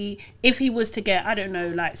potentially, if he was to get, I don't know,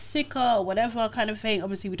 like sicker or whatever kind of thing.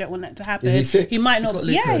 Obviously, we don't want that to happen. Is he sick? He might not. got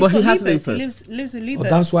Yeah, lupus. he's Well, got he has lupus. He lupus. lives with Well, lupus.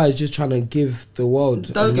 that's why he's just trying to give the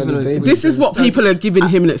world Don't as give many him a- babies. This is what Don't- people are giving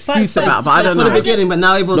him an excuse but- about, but I don't For the know. beginning, but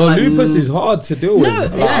now everyone's No, like, lupus is hard to deal with. No,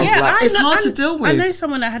 Like, yeah, like, it's hard to deal with. I know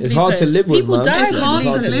someone that had It's lupus. hard to live with, People man. die It's with hard to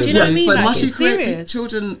lupus. live Do you know what I with, mean? but Like, must you it's create serious.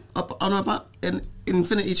 children up on about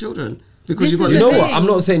infinity children? Because This you've got is you the know thing. what? I'm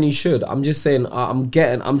not saying he should. I'm just saying I'm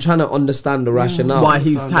trying to understand the rationale. Why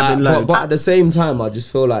he's having loads. But at the same time, I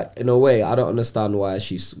just feel like in a way I don't understand why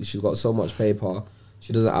she's got so much paper.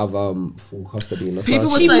 She doesn't have full custody in the People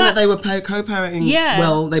first were place. saying might- that they were co-parenting. Yeah.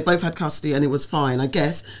 Well, they both had custody and it was fine. I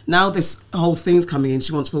guess now this whole thing's coming in.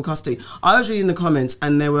 She wants full custody. I was reading the comments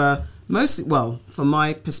and there were mostly, well, from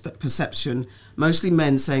my perception, mostly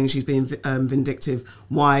men saying she's being vindictive.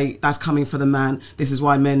 Why that's coming for the man. This is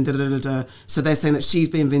why men. Da, da, da, da. So they're saying that she's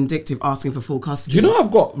being vindictive, asking for full custody. Do you know I've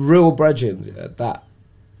got real brethren that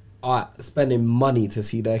are spending money to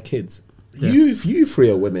see their kids? You 3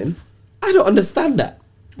 are women. I don't understand that.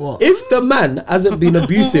 What? If the man hasn't been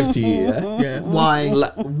abusive to you, yeah, Why?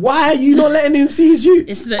 like, why are you not letting him see his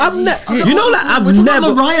youths? It's like- I've you know, like I've We're talking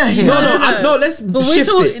never. about Mariah here. No, let's we're shift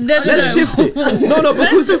talking- it. no, no, Let's no. shift it. No,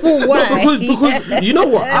 because why? because you know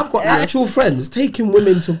what? I've got actual friends taking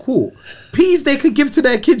women to court. Peas they could give to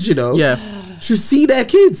their kids, you know. Yeah. To see their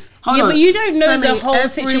kids. Hold Yeah, on. but you don't know Femi, the whole every-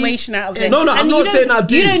 situation out of it. No, no, I'm And not you don't- saying I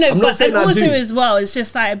do. You don't know, I'm not but saying and I also do. as well, it's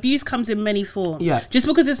just like abuse comes in many forms. Yeah. Just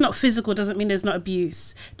because it's not physical doesn't mean there's not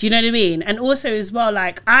abuse. Do you know what I mean? And also as well,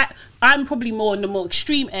 like I'm probably more on the more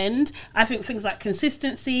extreme end. I think things like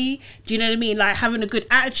consistency, do you know what I mean? Like having a good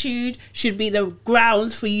attitude should be the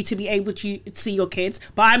grounds for you to be able to see your kids.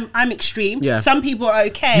 But I'm extreme. Yeah. Some people are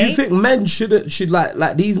okay. Do you think men should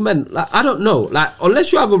like these men? Like I don't know. Like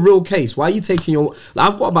unless you have a real case, why are you taking your?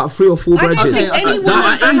 Like, I've got about 3 or 4 I don't brethren. think any woman.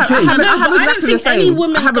 That are in case. I have but I don't exactly the think any same.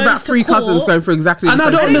 woman I have goes about to 3 cousins court. going for exactly the And I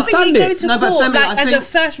same don't thing. I don't think understand they it. go to No, but court Femi, like I as a think-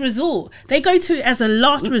 first resort. They go to it as a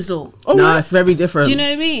last resort. No, it's very different. Do you know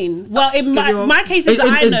what I mean? Well, in you my cases that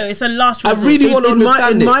I in- know, it's a last I resort. really want to in my-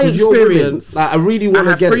 understand in my it. 'Cause you're women. experience, Like I really I want to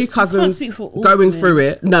have get 3 it. cousins speak for all going women. through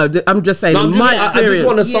it. No, I'm just saying. No, I'm in just, my I just experience,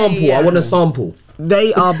 want a Yeah, sample. yeah. I want a sample.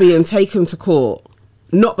 they are being taken to court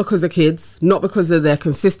not because of kids, not because of their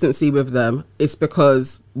consistency with them. It's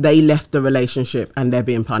because they left the relationship and they're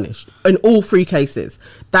being punished in all 3 cases.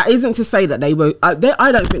 That isn't to say that they were. I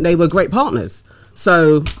don't think they were great partners.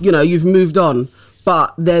 So you've moved on.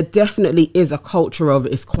 But there definitely is a culture of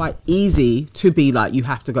it's quite easy to be like you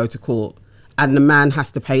have to go to court and the man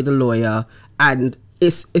has to pay the lawyer and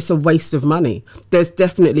it's a waste of money. There's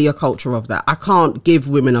definitely a culture of that. I can't give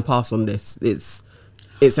women a pass on this.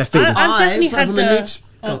 It's a thing. I've definitely from had a the niche-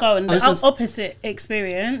 the opposite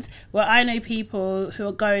experience where I know people who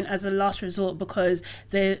are going as a last resort because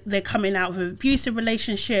they're coming out of an abusive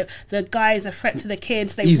relationship. The guy is a threat to the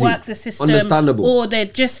kids. They Easy. work the system, Understandable. or they're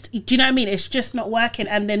just. Do you know what I mean? It's just not working,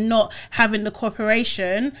 and they're not having the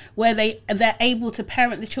cooperation where they're able to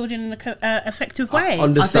parent the children in an effective way.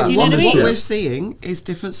 understand. I think Do you know what I what mean? we're seeing is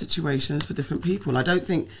different situations for different people. I don't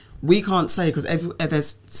think we can't say, because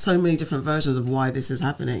there's so many different versions of why this is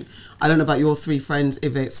happening. I don't know about your 3 friends,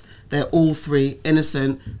 if they're all 3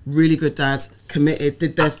 innocent, really good dads, committed,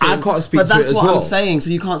 did their thing. I can't speak to it But that's as what well. I'm saying.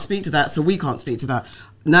 So you can't speak to that, so we can't speak to that.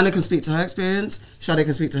 Nana can speak to her experience. Shade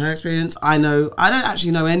can speak to her experience. I don't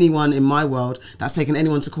actually know anyone in my world that's taken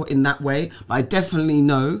anyone to court in that way, but I definitely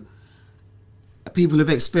know people who've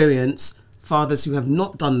experienced fathers who have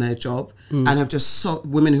not done their job and have just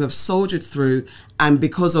women who have soldiered through, and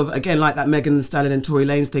because of, again, like that Megan Thee Stallion and Tory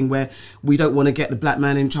Lanez thing, where we don't want to get the black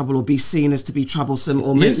man in trouble or be seen as to be troublesome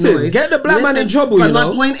or make noise. Get the black man in trouble, but you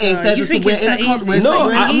know. my point is, I'm not saying it's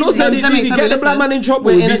easy. Get the black man in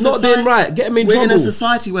trouble. If he's not doing right, get him in trouble. We're in a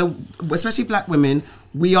society where, especially black women,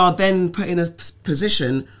 we are then put in a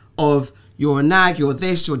position of, you're a nag, you're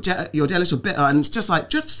this, you're jealous, you're bitter, and it's just like,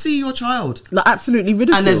 just see your child. Like, absolutely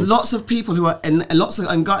ridiculous. And there's lots of people who are, and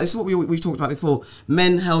guys, this is what we've talked about before,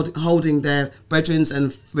 men holding their brethren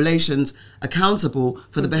and relations accountable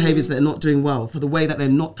for the behaviours that they're not doing well, for the way that they're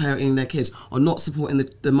not parenting their kids or not supporting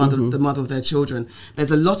the mother of their children. There's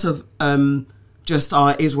a lot of just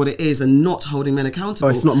it is what it is, and not holding men accountable.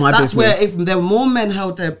 It's not my business. That's where, if there were more men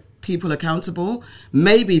held their people accountable,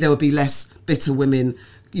 maybe there would be less bitter women,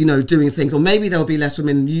 you know, doing things, or maybe there'll be less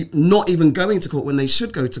women not even going to court when they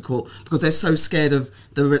should go to court because they're so scared of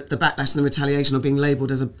the backlash and the retaliation of being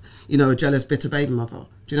labelled as a jealous, bitter baby mother.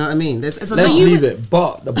 Do you know what I mean? Let's leave it.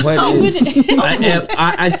 But the point is,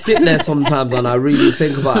 I sit there sometimes and I really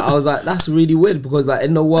think about it. I was like, that's really weird, because like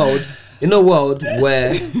in a world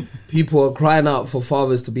where people are crying out for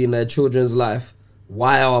fathers to be in their children's life,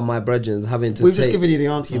 why are my brethren having to just given you the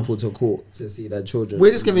answer. People to court to see their children?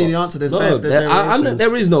 We're just giving you the answer.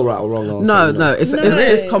 There is no right or wrong answer. No,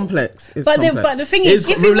 it's complex. But the thing is,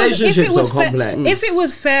 relationships are complex. If it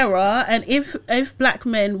was fairer, and if black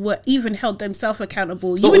men were even held themselves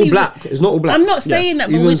accountable, it's not all black. It's not all black. I'm not saying that,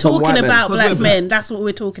 but Even we're some talking white about men. black men. That's what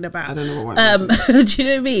we're talking about. I don't know what white men do you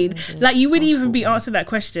know what I mean? Like, you wouldn't even be answering that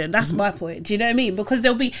question. That's my point. Do you know what I mean? Because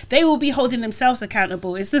they will be holding themselves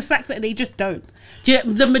accountable. It's the fact that they just don't.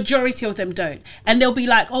 The majority of them don't, and they'll be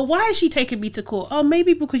like, "Oh, why is she taking me to court? Oh,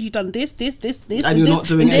 maybe because you've done this, and you're not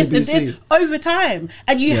doing this over time,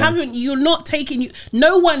 and you haven't. You're not taking.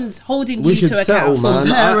 No one's holding you to account.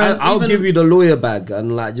 Man. I'll give you the lawyer bag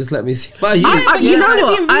and like just let me see. You know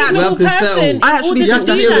what? I have to settle. I actually have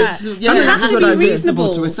to do that. You have to be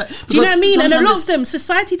reasonable. Do you know what I mean? And a lot of them,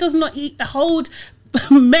 society does not hold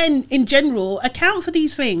men in general account for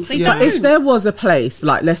these things. They don't. If there was a place,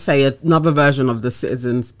 like let's say another version of the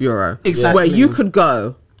Citizens Bureau, exactly, where you could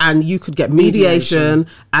go and you could get mediation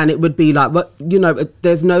and it would be like, but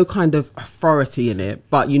there's no kind of authority in it,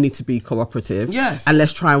 but you need to be cooperative. Yes. And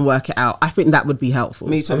let's try and work it out. I think that would be helpful.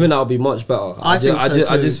 Me too. I think that would be much better. I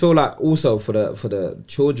just feel like also for the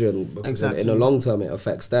children, because in the long term it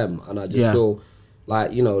affects them, and I just feel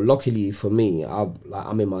like, luckily for me,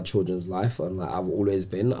 I'm in my children's life, and like I've always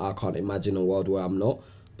been. I can't imagine a world where I'm not.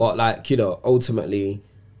 But like, ultimately,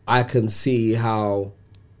 I can see how,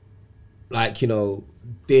 like,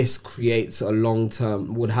 this creates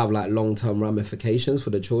would have like long-term ramifications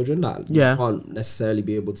for the children that you can't necessarily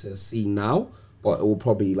be able to see now, but it will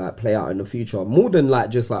probably like play out in the future more than like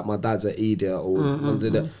just like my dad's an idiot or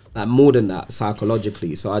like more than that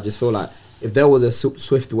psychologically. So I just feel like if there was a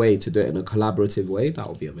swift way to do it in a collaborative way, that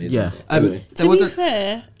would be amazing. Yeah. Anyway. To be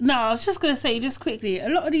fair, no, I was just going to say, just quickly, a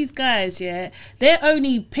lot of these guys, they're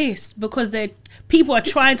only pissed because people are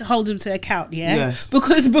trying to hold them to account, Yes.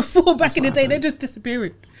 Because before, back in the day, they're just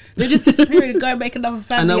disappearing. They're just disappearing and go and make another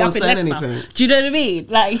family no up in Leicester. Anything. Do you know what I mean?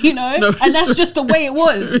 Like, and that's just the way it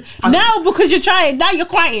was. Now, because you're trying, now you're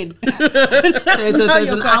crying. There's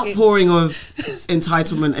an outpouring of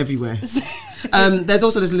entitlement everywhere. There's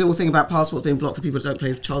also this little thing about passports being blocked for people who don't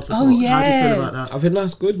pay child support. Oh, yeah. How do you feel about that? I think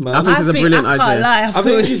that's good, man. I think it's a brilliant idea. I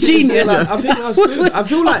think it's genius. I think that's good.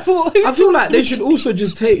 I feel like they should also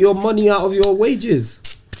just take your money out of your wages.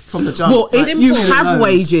 From the jump. Well, if you have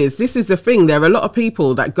wages, this is the thing. There are a lot of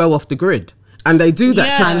people that go off the grid, and they do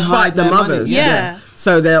that to spite the mothers. Yeah.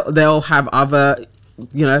 So they'll have other,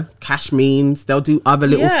 cash means. They'll do other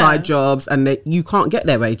little side jobs, and you can't get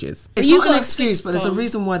their wages. It's not an excuse, but there's a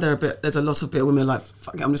reason why there's a lot of bitter women like,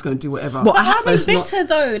 fuck it, I'm just going to do whatever. But are they bitter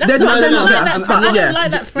though? That's I don't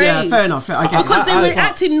like that phrase. Yeah, fair enough. I get it. Because they're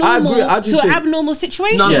reacting normal to an abnormal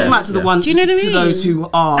situation. No, I'm talking about to the ones, do you know what I mean? To those who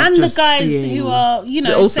are, and just the guys who are,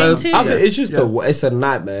 also, same too. I think it's just it's a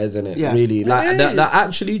nightmare, isn't it? Yeah. Really, like they're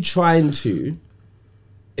actually trying to.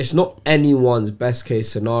 It's not anyone's best case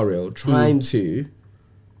scenario. Trying to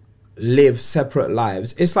live separate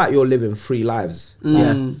lives, it's like you're living 3 lives.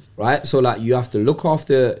 Right? So like you have to look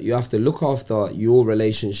after your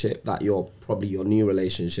relationship, that you're probably your new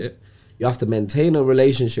relationship. You have to maintain a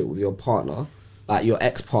relationship with your partner, like your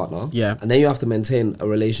ex-partner. Yeah. And then you have to maintain a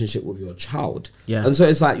relationship with your child. Yeah. And so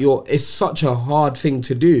it's like it's such a hard thing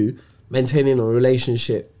to do, maintaining a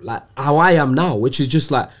relationship like how I am now, which is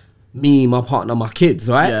just like me, my partner, my kids,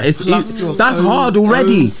 right? Yeah. That's hard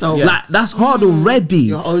already. Like that's hard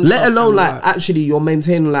already. Let alone like actually you're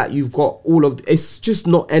maintaining like you've got all of. It's just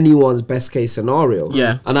not anyone's best case scenario.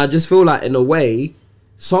 Yeah. And I just feel like in a way,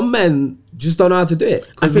 some men just don't know how to do it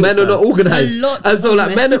because think men are so. not organized. A lot And so of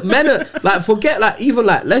like men are like forget like even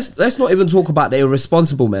like let's not even talk about the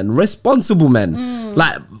irresponsible men. Responsible men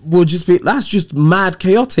like will just be that's just mad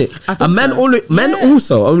chaotic. And men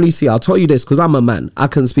also only see. I'll tell you this because I'm a man. I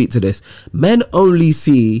can speak to this. Men only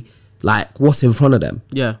see like what's in front of them.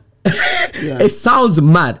 Yeah. It sounds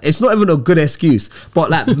mad. It's not even a good excuse,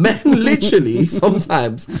 but like men literally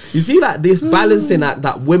sometimes you see like this balancing act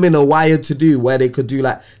that women are wired to do, where they could do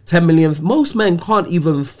like 10 million. Most men can't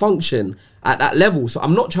even function at that level. So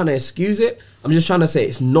I'm not trying to excuse it. I'm just trying to say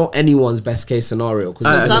it's not anyone's best case scenario. Is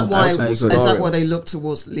that why they look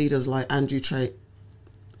towards leaders like Andrew Tate?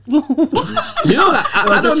 You know, like,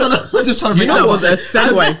 I don't know. We're just trying to You know what's a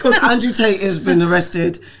segue? because Andrew Tate has been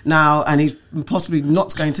arrested now and he's possibly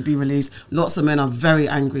not going to be released. Lots of men are very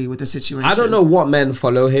angry with the situation. I don't know what men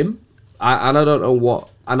follow him, and I don't know what,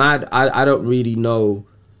 and I don't really know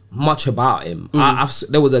much about him.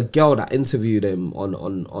 There was a girl that interviewed him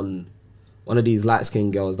on one of these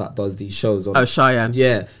light-skinned girls that does these shows on Cheyenne.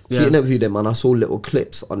 Yeah, she Yeah. interviewed him and I saw little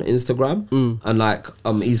clips on Instagram and like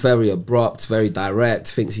he's very abrupt, very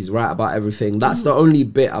direct, thinks he's right about everything. That's the only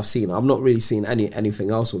bit I've seen. I've not really seen anything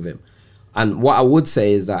else with him. And what I would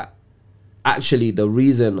say is that actually the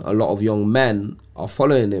reason a lot of young men are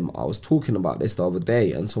following him, I was talking about this the other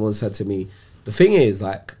day and someone said to me, the thing is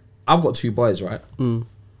like I've got 2 boys, right?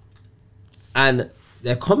 And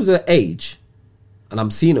there comes an age, and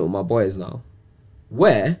I'm seeing it with my boys now,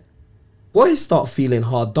 where boys start feeling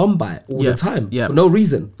hard done by all the time for no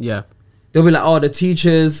reason. Yeah. They'll be like, oh, the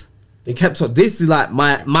teachers, they kept up. This is like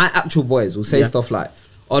my actual boys will say stuff like,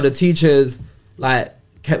 oh, the teachers like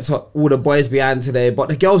kept up all the boys behind today, but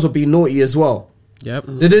the girls will be naughty as well. Yep.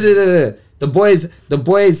 The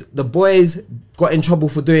boys got in trouble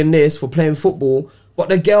for doing this, for playing football, but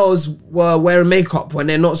the girls were wearing makeup when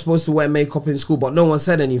they're not supposed to wear makeup in school, but no one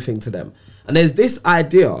said anything to them. And there's this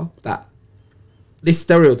idea that, this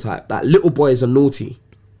stereotype that little boys are naughty,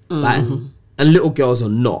 like, and little girls are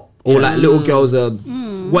not, or like little girls are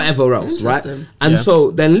whatever else, right? And so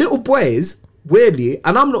then little boys, weirdly,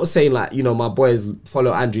 and I'm not saying like, you know, my boys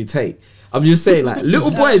follow Andrew Tate. I'm just saying like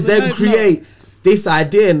little boys then create this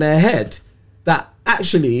idea in their head that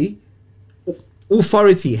actually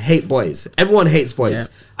authority hate boys. Everyone hates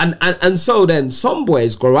boys. Yeah. And so then some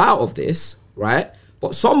boys grow out of this, right?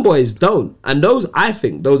 But some boys don't. And I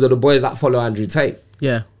think those are the boys that follow Andrew Tate.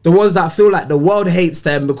 Yeah. The ones that feel like the world hates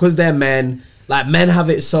them because they're men. Like men have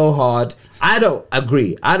it so hard. I don't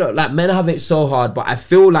agree. I don't like men have it so hard, but I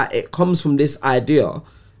feel like it comes from this idea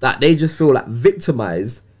that they just feel like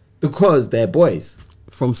victimized because they're boys.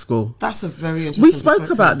 From school. That's a very interesting We spoke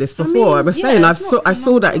about this before. I was saying I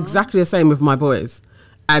saw that exactly the same with my boys.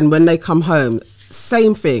 And when they come home,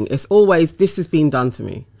 same thing. It's always, this has been done to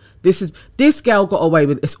me. This girl got away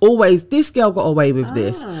with, it's always, this girl got away with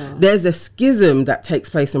this. There's a schism that takes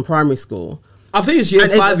place in primary school. I think it's year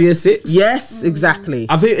 5, year 6. Yes, exactly.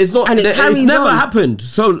 I think it's not, and it's never happened.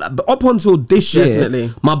 So up until this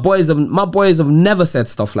year, my boys have never said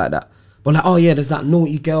stuff like that. But like, oh yeah, there's that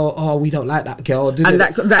naughty girl. Oh, we don't like that girl. And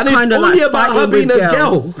that kind of like about her being a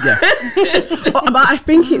girl. Yeah. But I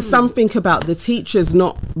think it's something about the teachers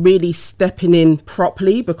not really stepping in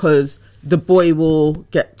properly, because the boy will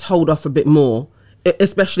get told off a bit more,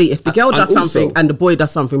 especially if the girl does something and the boy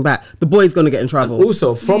does something back. The boy's going to get in trouble. And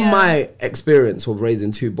also, from my experience of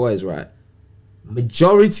raising 2 boys, right,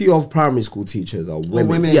 majority of primary school teachers are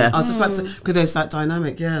women. Yeah. I was just about to say, because there's that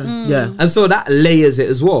dynamic, Yeah. And so that layers it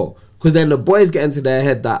as well. Because then the boys get into their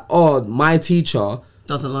head that, oh, my teacher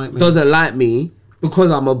doesn't like me because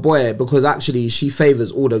I'm a boy, because actually she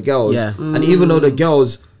favours all the girls. Yeah. And even though the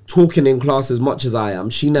girl's talking in class as much as I am,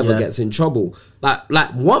 she never gets in trouble. Like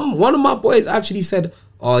one of my boys actually said,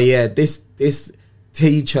 oh yeah, this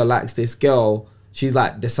teacher likes this girl. She's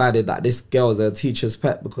like decided that this girl's a teacher's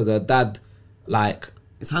pet because her dad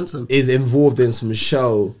is handsome, is involved in some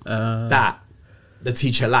show that the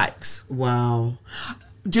teacher likes. Wow.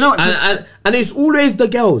 Do you know what? And it's always the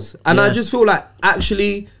girls. And I just feel like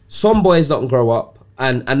actually some boys don't grow up.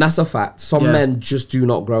 And that's a fact. Some men just do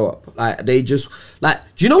not grow up. Like, they just, like,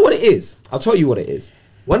 do you know what it is? I'll tell you what it is.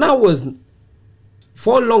 When I was,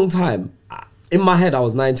 for a long time, in my head, I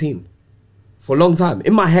was 19. For a long time.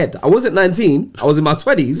 In my head. I wasn't 19. I was in my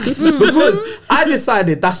 20s. Because I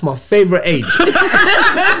decided that's my favourite age.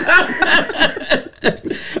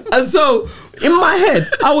 And so, in my head,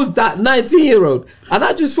 I was that 19-year-old. And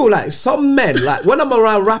I just feel like some men, like when I'm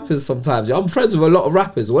around rappers sometimes, I'm friends with a lot of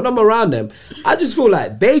rappers. When I'm around them, I just feel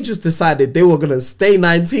like they just decided they were going to stay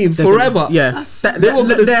 19 forever. Yeah.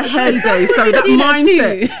 Their heyday. So that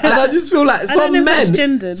mindset. And I just feel like some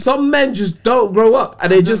men just don't grow up.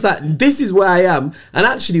 And they're just like, this is where I am. And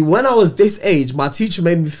actually, when I was this age, my teacher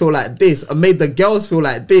made me feel like this and made the girls feel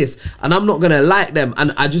like this. And I'm not going to like them.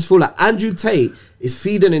 And I just feel like Andrew Tate is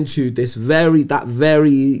feeding into this very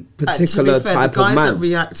particular type of man. That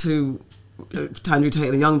react to Andrew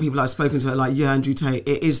Tate, the young people I've spoken to are like, yeah, Andrew Tate,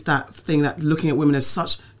 it is that thing that looking at women as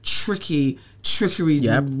such trickery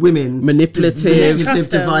women, manipulative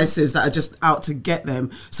devices that are just out to get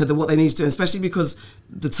them. So that what they need to do, especially because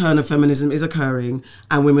the turn of feminism is occurring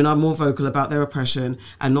and women are more vocal about their oppression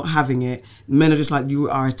and not having it, men are just like,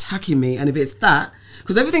 you are attacking me. And if it's that,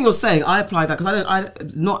 because everything you're saying, I apply that because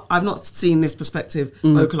I've not seen this perspective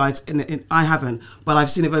vocalized I haven't, but I've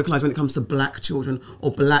seen it vocalized when it comes to black children or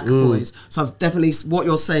black boys. So I've definitely, what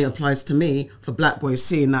you're saying applies to me for black boys,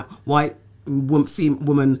 seeing that white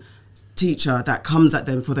woman teacher that comes at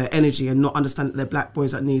them for their energy and not understand that they're black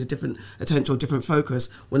boys that need a different attention or different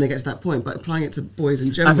focus when they get to that point. But applying it to boys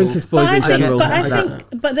in general, I think it's boys in general.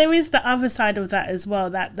 But there is the other side of that as well,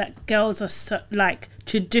 that girls are like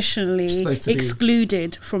traditionally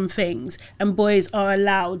excluded from things and boys are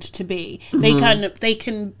allowed to be.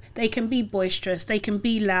 They can be boisterous, they can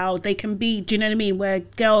be loud, they can be, do you know what I mean, where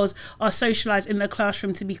girls are socialized in the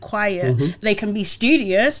classroom to be quiet. They can be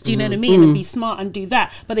studious, do you know what I mean, and be smart and do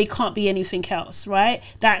that, but they can't be anything else, right?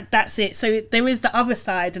 That's it. So there is the other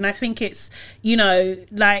side, and I think it's, you know,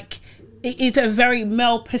 like, it's a very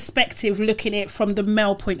male perspective looking at it from the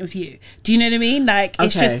male point of view. Do you know what I mean? Like,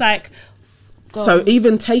 it's just like, so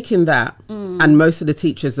even taking that, and most of the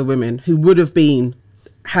teachers are women who would have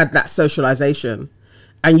had that socialization,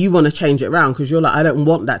 and you want to change it around because you're like, I don't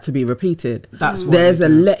want that to be repeated. There's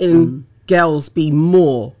letting girls be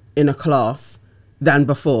more in a class than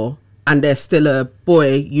before, and there's still a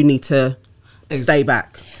boy, you need to stay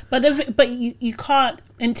back. But you can't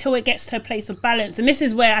until it gets to a place of balance. And this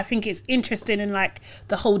is where I think it's interesting in like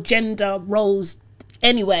the whole gender roles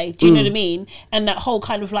anyway, do you know what I mean? And that whole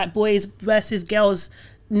kind of like boys versus girls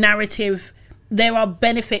narrative, there are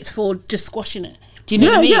benefits for just squashing it. Do you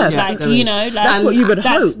know what I mean? Yeah, like, you know, like, that's what you would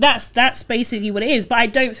hope. That's basically what it is. But I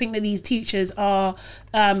don't think that these teachers are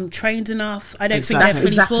trained enough. I don't think they're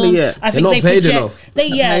fully formed. I think they're not paid enough.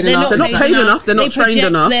 They're not paid enough. They're not trained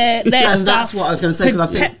enough. Their and stuff, that's what I was going to say, because I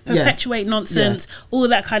think perpetuate nonsense, all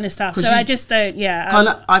that kind of stuff. So I just don't.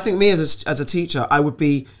 I think me as a teacher, I would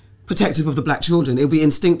be protective of the black children. It would be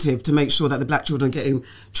instinctive to make sure that the black children are getting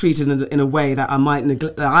treated in a way that I might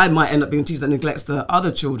end up being a teacher that neglects the other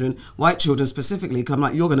children, white children specifically, because I'm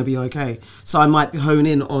like, you're going to be okay. So I might hone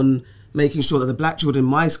in on making sure that the black children in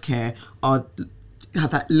my care have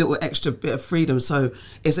that little extra bit of freedom. So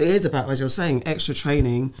it is about, as you're saying, extra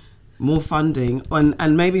training, more funding,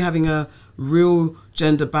 and maybe having a real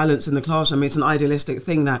gender balance in the classroom. I mean, it's an idealistic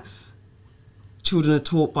thing that children are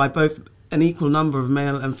taught by both an equal number of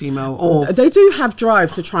male and female, or they do have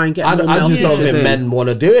drives to try and get more male I just don't teachers think men want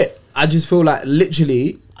to do it. I just feel like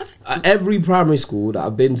literally every primary school that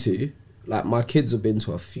I've been to, like my kids have been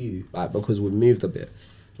to a few, like because we've moved a bit,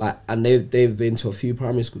 like, and they've been to a few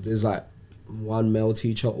primary schools. There's like one male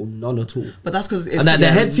teacher or none at all. But that's because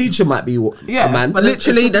the head teacher might be a man. But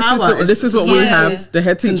literally, this is what we have. The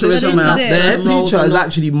head teacher is a man. The head teacher is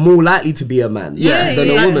actually more likely to be a man than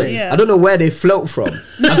a woman. I don't know where they float from.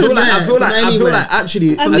 I feel like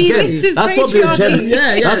actually, again, that's probably a gender.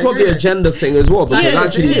 That's probably a gender thing as well. Because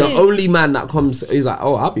actually, the only man that comes is like,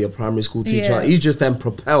 oh, I'll be a primary school teacher. He's just then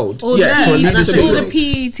propelled to a leadership. Or the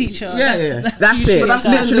PE teacher. That's it. That's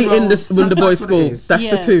literally in the boys' school. That's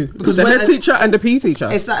the two. Because the head teacher and the PE teacher.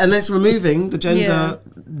 It's that, and it's removing the gender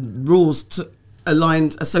rules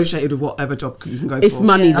associated with whatever job you can go for. It's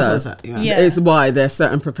money, though. It's why there's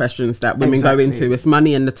certain professions that women go into. It's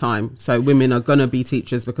money and the time. So women are gonna be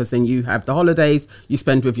teachers because then you have the holidays you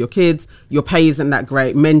spend with your kids. Your pay isn't that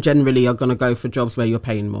great. Men generally are gonna go for jobs where you're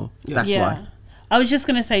paying more. That's why. I was just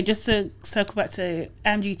gonna say, just to circle back to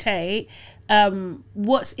Andrew Tate.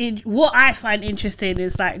 What I find interesting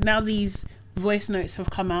is like now these voice notes have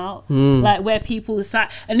come out, like where people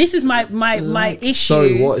sat, and this is my issue.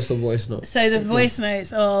 Sorry, what is the voice note? So the voice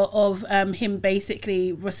notes are of him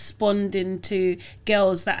basically responding to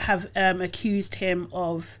girls that have accused him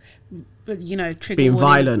of, you know, being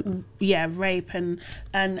violent, rape,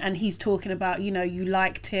 and he's talking about, you know, you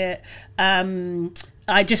liked it,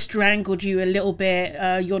 I just strangled you a little bit,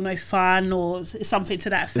 you're no fun, or something to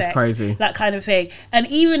that effect. It's crazy, that kind of thing. And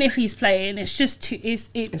even if he's playing, it's just it's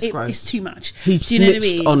too much. He do you know what I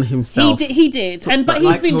snitched mean? on himself. He did, and but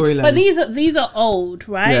like he's Tory been, but Lanez. these are old,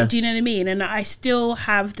 right? Yeah. Do you know what I mean? And I still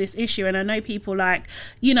have this issue, and I know people like,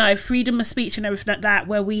 you know, freedom of speech and everything like that,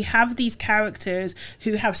 where we have these characters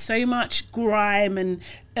who have so much grime and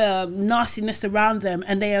nastiness around them,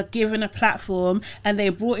 and they are given a platform and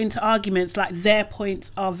they're brought into arguments like their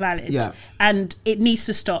points are valid. Yeah. And it needs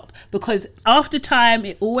to stop, because after time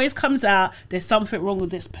it always comes out there's something wrong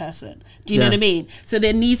with this person. Do you know what I mean? So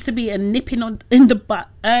there needs to be a nipping in the butt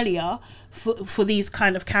earlier for these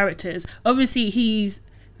kind of characters. Obviously he's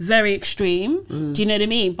very extreme, do you know what I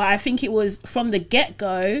mean? But I think it was from the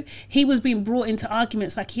get-go, he was being brought into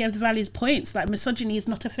arguments like he has valid points, like misogyny is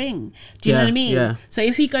not a thing. Do you know what I mean? Yeah. So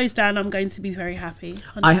if he goes down, I'm going to be very happy.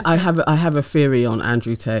 I have a theory on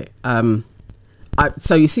Andrew Tate.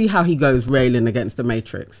 So you see how he goes railing against the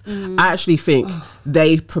Matrix. I actually think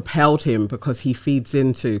they propelled him because he feeds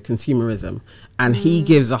into consumerism, and he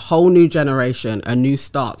gives a whole new generation a new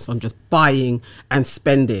stance on just buying and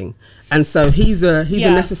spending. And so he's a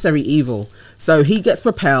necessary evil. So he gets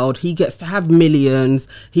propelled, he gets to have millions,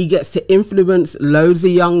 he gets to influence loads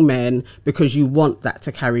of young men because you want that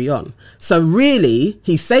to carry on. So really,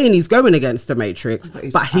 he's saying he's going against the Matrix,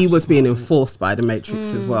 but he was being enforced by the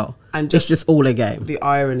Matrix as well. And it's just all a game. The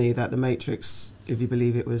irony that the Matrix, if you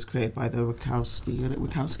believe it was created by the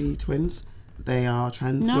Wachowski twins, they are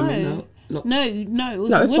trans women now. No, it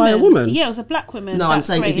was it's by a woman. Yeah, it was a black woman. No, I'm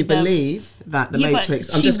saying if you believe that the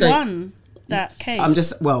Matrix, but she won that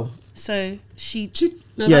case. So she did.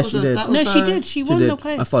 She won the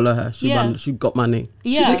case. I follow her. She won. She got money.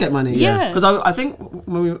 She did get money. Yeah. Because I think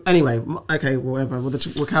anyway. Okay, whatever. Well, the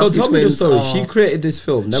Wachowski So tell me the twins story. are- She created this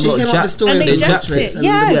film. She came up with the story and of they the jacked Matrix it. and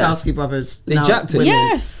Yes. the Wachowski brothers. They now jacked it. women,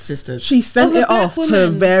 Yes. sisters. She sent Of a it black off to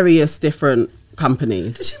woman. various different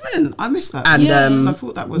companies. Did she win? I missed that. And I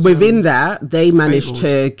thought that was within that they managed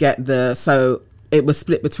Fable. to get so it was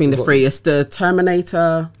split between the three. It's the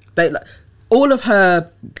Terminator. All of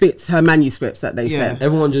her bits, her manuscripts that they sent.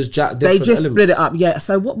 Everyone just jacked They different just elements. split it up. Yeah.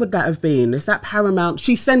 So what would that have been? Is that Paramount?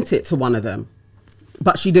 She sent it to one of them,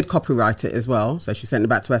 but she did copyright it as well. So she sent it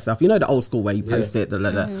back to herself. You know the old school where you post it.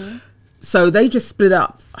 So they just split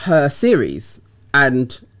up her series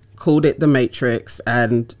and called it The Matrix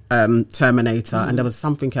and Terminator, and there was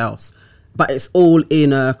something else. But it's all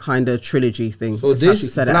in a kind of trilogy thing. So That's how this she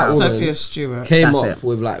said it black out. woman Sophia Stewart came That's up it.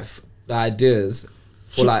 with like the ideas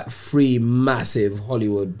for like 3 massive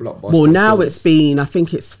Hollywood blockbusters. Well, now films. it's been, I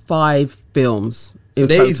think it's 5 films in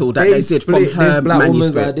they- total that they they did from split this her black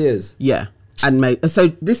woman's manuscript. ideas. Yeah, and made.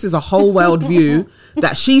 So this is a whole world view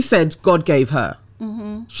that she said God gave her.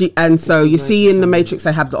 So you see in the Matrix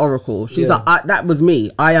they have the Oracle. She's like, that was me.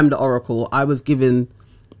 I am the Oracle. I was given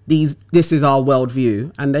these. This is our world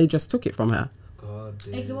view, and they just took it from her. God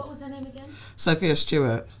damn. Okay, what was her name again? Sophia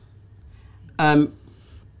Stewart.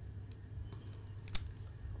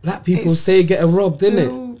 Black people stay getting robbed, didn't it?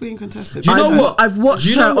 Still being contested. Do you know what? I've watched Do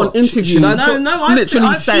you her know on what? interviews. Should I tell- literally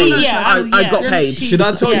I've saying, seen her I got paid. Should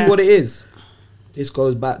I tell Yeah. you what it is? This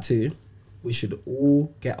goes back to we should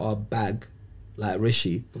all get our bag like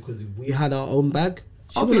Rishi, because if we had our own bag,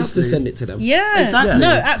 she wants to Obviously. send it to them. Yeah, Exactly. No,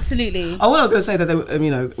 absolutely. Oh, well, I was going to say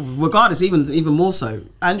that, regardless, even more so,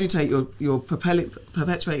 Andrew Tate, you're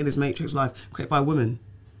perpetuating this Matrix life created by a woman.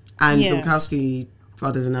 And the Wachowski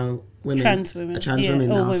brothers are now women. Trans women. Trans Yeah,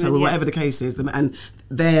 women all now. women, So yeah. whatever the case is, and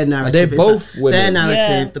their narrative they is both that, women? their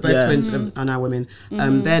narrative, Yeah. the both twins are now women.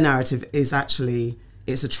 Their narrative is actually,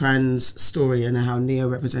 it's a trans story and how Neo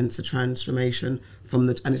represents a transformation and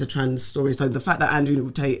it's a trans story. So the fact that Andrew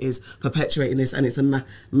Tate is perpetuating this and it's a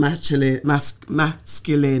masculine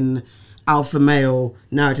alpha male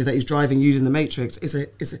narrative that he's driving using the Matrix is a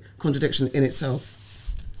contradiction in itself.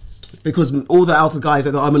 Because all the alpha guys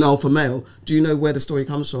are that I'm an alpha male. Do you know where the story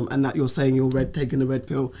comes from? And that you're saying you're taking the red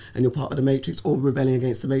pill and you're part of the Matrix or rebelling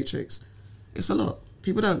against the Matrix. It's a lot.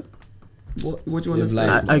 People don't. What do you want to Live say?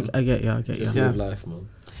 life. I get you. Just live life, man.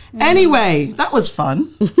 Anyway, that was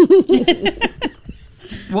fun.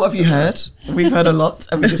 What have you heard? We've heard a lot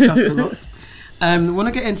and we discussed a lot. Want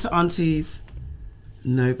to get into Auntie's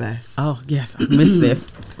Know Best. Oh yes, I missed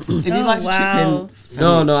this. If you'd like to chip in.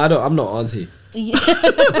 No, I don't. I'm not auntie.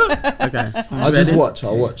 Okay. I'll just watch.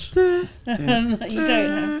 I'll watch. You don't have to.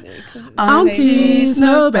 'cause it's Aunties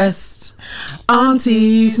know best.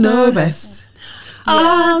 Aunties know best.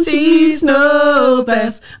 Aunties know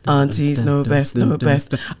best. Aunties know best, know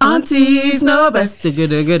best. Aunties know best.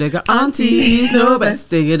 Aunties know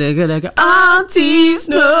best. Aunties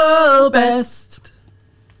know best.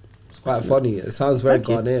 It's quite funny. It sounds very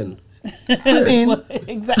Ghanaian. I mean,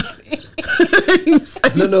 exactly.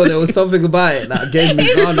 No, there was something about it that gave me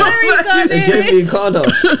Ghana. It gave me Ghana.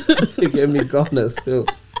 It gave me Ghana still.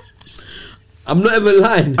 I'm not even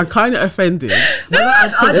lying. I'm kind of offended.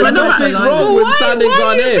 There's nothing wrong with sounding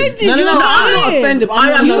Ghanaian. no, I'm not offended. But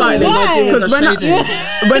I am slightly. Nigerians are shady.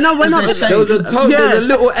 When I There was a tone, there's a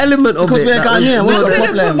little element of Because it. we're that was- Ghanaian, I what's the couldn't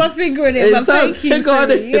put problem? my finger in it, It but sounds thank you.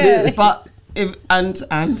 Ghana. Yeah. But if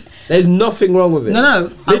and There's nothing wrong with it. No.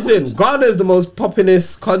 Listen, Ghana is the most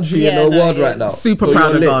poppinest country in Yeah, the no, world it right is. now. super So proud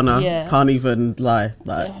you're of lit. Ghana. Yeah. Can't even lie.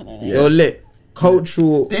 Like, You're lit.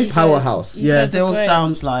 Cultural This powerhouse. is- Yeah. still Great.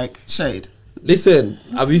 sounds like shade. Listen,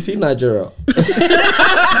 have you seen Nigeria?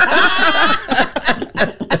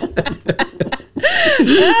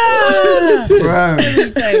 Bro.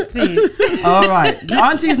 Please. All right.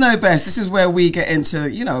 Aunties know best. This is where we get into,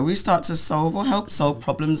 we start to solve or help solve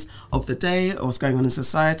problems of the day or what's going on in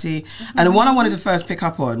society. And the one I wanted to first pick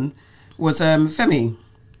up on was Femi.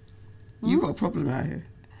 You've got a problem out here.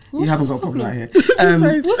 You haven't got a problem out here.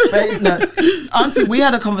 Auntie, we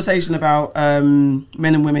had a conversation about men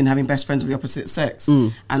and women having best friends of the opposite sex.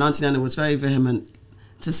 And Auntie Nana was very vehement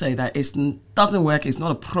to say that it doesn't work, it's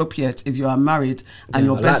not appropriate if you are married and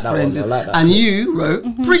your I best like that friend one, is... I like that and one. you wrote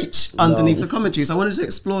preach underneath the commentary. So I wanted to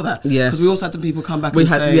explore that. Yes. Because we also had some people come back we and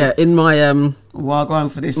had say, in my well, go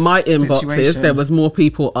on for this my inboxes, situation. there was more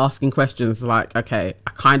people asking questions like, okay,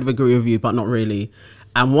 I kind of agree with you, but not really.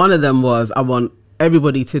 And one of them was, I want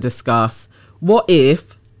everybody to discuss, what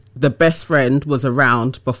if the best friend was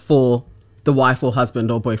around before the wife or husband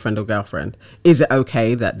or boyfriend or girlfriend? Is it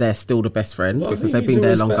okay that they're still the best friend Well, I because think they've you been need to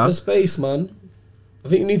there respect longer? the space, man. I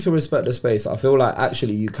think you need to respect the space. I feel like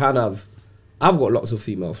actually you can have... I've got lots of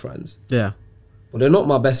female friends, Yeah. but they're not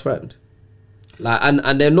my best friend. Like,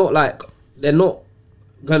 and they're not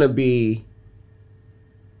gonna be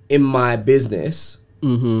in my business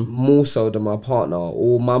more so than my partner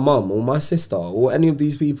or my mum or my sister or any of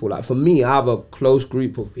these people. Like, for me, I have a close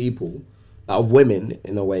group of people, of women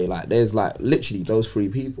in a way. Like, there's like literally those three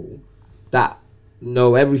people that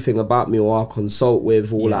know everything about me or I'll consult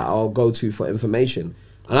with or like I'll go to for information.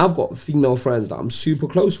 And I've got female friends that I'm super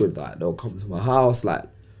close with, that they'll come to my house, like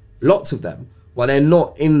lots of them, but they're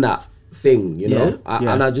not in that thing, you know.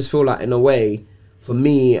 And I just feel like, in a way, for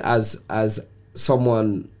me as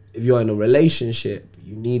someone, if you're in a relationship,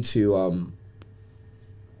 you need to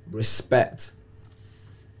respect.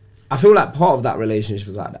 I feel like part of that relationship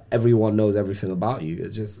is like everyone knows everything about you.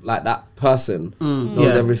 It's just like that person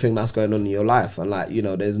knows everything that's going on in your life, and like,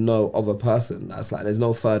 there's no other person. That's like, there's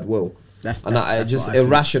no third wheel. It's just what I think.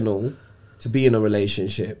 irrational to be in a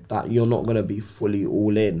relationship that you're not gonna be fully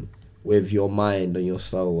all in with your mind and your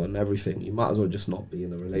soul and everything. You might as well just not be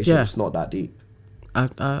in a relationship. Yeah. It's not that deep.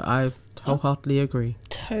 I wholeheartedly agree.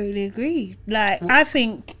 Totally agree. Like, I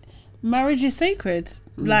think marriage is sacred.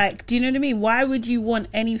 Like, do you know what I mean? Why would you want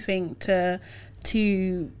anything to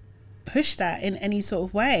push that in any sort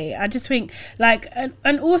of way? I just think, like,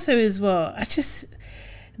 and also as well,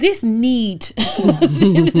 this need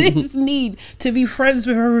to be friends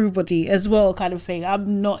with everybody as well, kind of thing.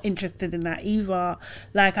 I'm not interested in that either.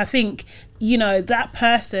 Like, I think, that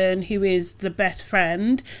person who is the best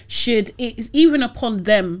friend it's even upon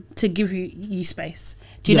them to give you space.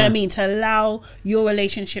 Do you know what I mean? To allow your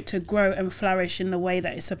relationship to grow and flourish in the way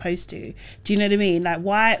that it's supposed to. Do you know what I mean? Like,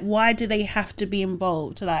 why do they have to be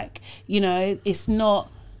involved? Like, it's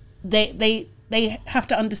not, they have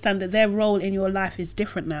to understand that their role in your life is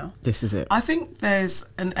different now. This is it. I think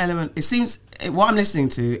there's an element, it seems, what I'm listening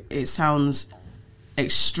to, it sounds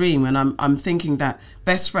extreme, and I'm thinking that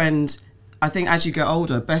best friend, I think as you get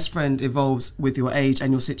older, best friend evolves with your age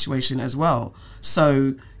and your situation as well.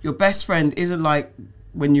 So your best friend isn't like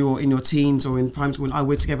when you're in your teens or in primary school,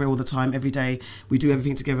 we're together all the time, every day, we do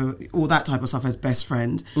everything together, all that type of stuff as best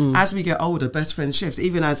friend. As we get older, best friend shifts.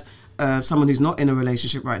 Even as someone who's not in a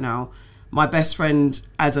relationship right now, my best friend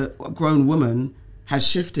as a grown woman has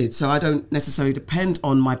shifted. So I don't necessarily depend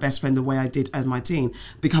on my best friend the way I did as my teen.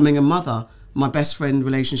 Becoming a mother, my best friend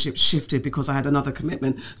relationship shifted because I had another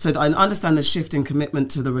commitment. So that I understand the shift in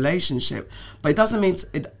commitment to the relationship. But it doesn't mean,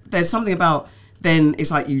 there's something about, then it's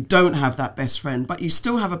like you don't have that best friend, but you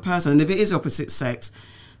still have a person. And if it is opposite sex,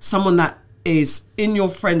 someone that is in your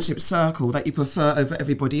friendship circle that you prefer over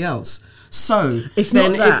everybody else. So It's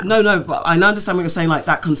then not that. no, but I understand what you're saying, like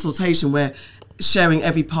that consultation where sharing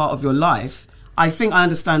every part of your life. I think I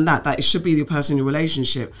understand that it should be your person in your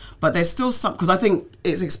relationship, but there's still some, because I think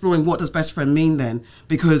it's exploring what does best friend mean then,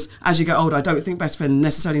 because as you get older, I don't think best friend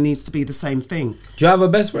necessarily needs to be the same thing. Do you have a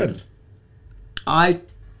best friend? I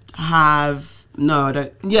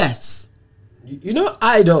don't. Yes. You know,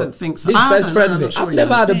 I don't think so. This I best don't friend know, I'm thing. not sure I've never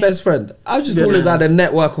yet. had a best friend. I've just always had a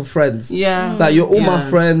network of friends. Yeah. It's like, you're all my Yeah.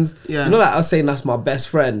 friends. Yeah. You know, like I was saying, that's my best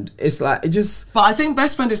friend. It's like, it just... But I think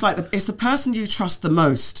best friend is like it's the person you trust the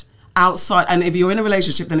most outside, and if you're in a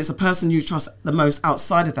relationship, then it's the person you trust the most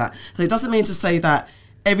outside of that. So it doesn't mean to say that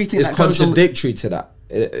everything It's that goes on. contradictory to that.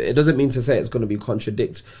 It doesn't mean to say it's going to be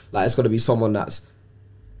like it's going to be someone that's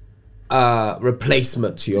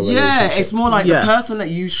replacement to your relationship. Yeah, it's more like Yeah. the person that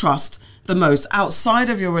you trust the most outside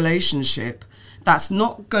of your relationship, that's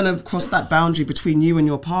not going to cross that boundary between you and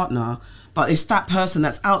your partner, but it's that person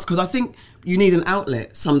that's out. Because I think you need an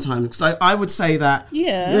outlet sometimes. Because I would say that.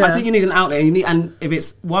 Yeah. I think you need an outlet. And if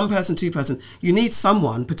it's one person, two person, you need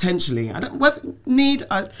someone potentially. I don't need.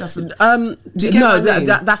 That's a, do you get No, what I mean?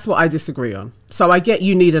 that's what I disagree on. So I get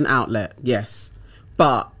you need an outlet, yes,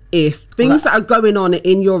 but if things that are going on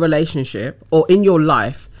in your relationship or in your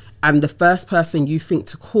life, and the first person you think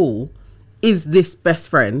to call is this best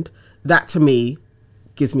friend, that to me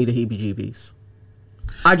gives me the heebie-jeebies.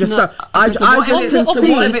 I just don't. I okay, so what just if can it's- Of so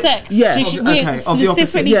the what if opposite it's- sex. Yeah. She- Of- we're okay, of the opposite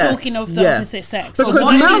specifically sex. talking of the Yeah. opposite sex. Because what if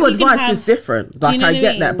my you can advice have- is different. Do you Like know I what I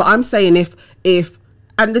get mean? that, but I'm saying if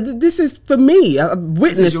and this is for me, I've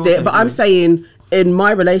witnessed your it, thing, but I'm yeah. saying in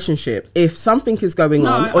my relationship, if something is going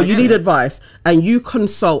No, on I or you get need it. advice and you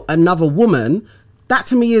consult another woman, that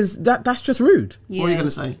to me is that's just rude. What are you going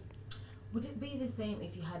to say? Would it be the same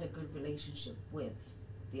if you had a good relationship with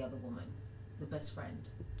the other woman, the best friend?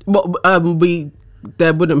 Well,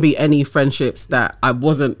 there wouldn't be any friendships that I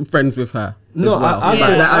wasn't friends with her. No, as well. I Like, feel-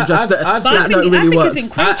 that I- just I- I that feel- I don't think really work. it's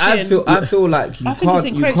encroaching. I feel like you I think it's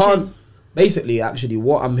can't encroaching. basically actually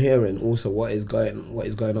what I'm hearing also what is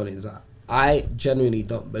going on is that I genuinely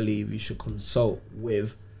don't believe you should consult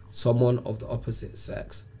with someone of the opposite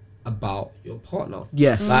sex about your partner.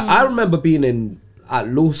 Yes. Like I remember being at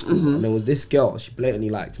law school and there was this girl, she blatantly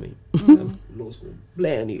liked me. Law school.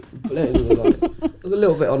 Blatantly was on it. There was a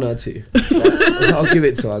little bit on her too. Like, I'll give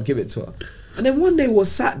it to her. And then one day we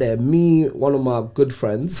sat there, me, one of my good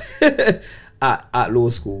friends at law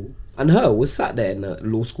school, and her was sat there in the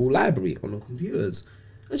law school library on the computers,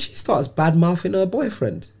 and she starts bad mouthing her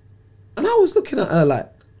boyfriend, and I was looking at her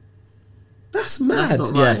like, that's mad.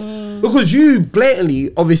 That's not right. Yes. Because you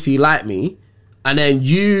blatantly obviously like me, and then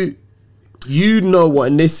you know what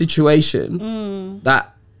in this situation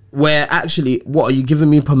that where actually what are you giving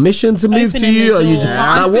me permission to move to Opening you? the Are you door.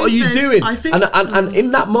 I like, what are think you there's- doing? I think- and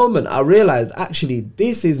in that moment I realized actually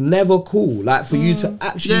this is never cool. Like for you to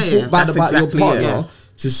actually Yeah, talk yeah, bad that's about exactly your it. partner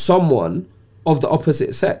to someone of the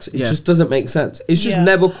opposite sex. It Yeah. just doesn't make sense. It's just Yeah.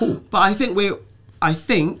 never cool. But I think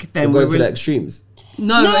then We're we're going to the extremes.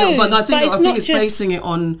 No, No, but I think but it's it's not just- basing it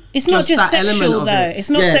on It's not just that sexual element of though. it. It's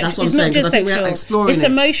not. Yeah, Sex, that's what I'm it's saying, not 'cause just I think we're sexual. exploring It's it.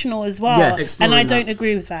 emotional as well, Yeah. and Exploring I that. don't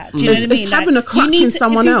agree with that. Do you know what I It's mean? having a crutch in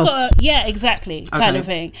someone if you've else. got yeah, exactly, kind Okay. of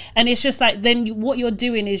thing. And it's just like then what you're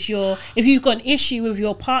doing is if you've got an issue with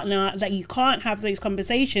your partner that you can't have those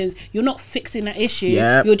conversations, you're not fixing that issue.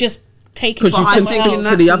 Yeah. You're just taking. 'Cause you someone can I think talk in else.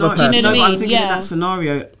 to that the other scenario, person. Do you know no, what I but I'm mean? thinking in Yeah. that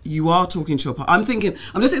scenario, you are talking to your partner.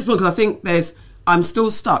 I'm just exploring because I think I'm still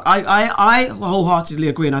stuck. I wholeheartedly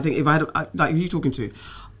agree, and I think if I had like who you talking to,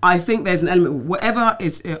 I think there's an element, whatever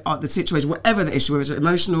is the situation, whatever the issue, whether it's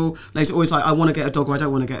emotional, later, always like I want to get a dog or I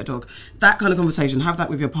don't want to get a dog. That kind of conversation, have that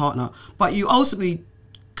with your partner. But you ultimately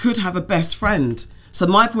could have a best friend. So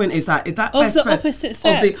my point is that if that Of best the friend opposite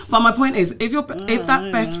sex. but my point is if that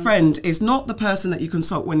best friend is not the person that you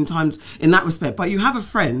consult when times in that respect, but you have a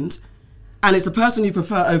friend and it's the person you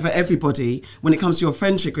prefer over everybody when it comes to your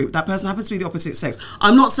friendship group, that person happens to be the opposite sex.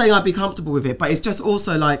 I'm not saying I'd be comfortable with it, but it's just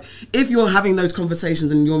also like if you're having those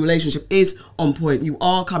conversations and your relationship is on point, you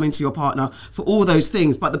are coming to your partner for all those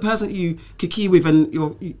things, but the person that you kiki with and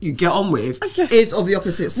you get on with guess- is of the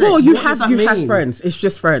opposite sex. Well, you What does have that mean? have friends. It's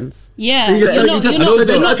just friends. Yeah, You just, you're you not- just, you're not-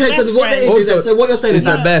 you're not okay, so best what that friends. is so what you're saying It's is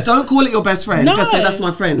the that best. don't call it your best friend. No. Just say that's my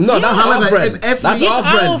friend. No, that's our However, friend. if every That's It's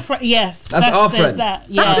our friend. Yes, That's our there's friend. That.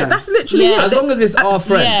 Yeah. That's literally Yeah. As long as it's our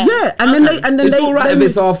friend. Yeah. Yeah, and then It's all right if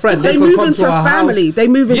it's our friend. They They could move come into to a our family. house. They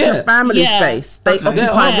move into Yeah. a family Yeah. space. They Okay. occupy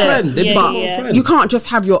They're our there. friend. They Yeah, become yeah. our friend. You can't just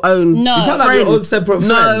have your own. No. You can't have your own separate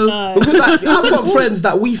friend. No. Because like, I've got friends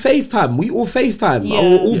that we FaceTime. We all FaceTime. Yeah. I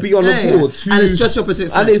will all be on Yeah, a yeah. call. And it's just opposite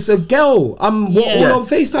sex. And it's a girl. We're Yeah. all on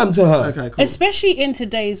FaceTime to her. Okay, cool. Especially in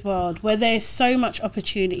today's world where there's so much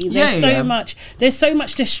opportunity, there's Yeah, there's so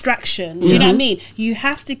much distraction. Do you know what I mean? You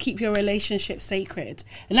have to keep your relationship sacred,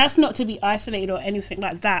 and that's not to be isolated or anything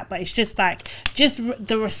like that. But it's just like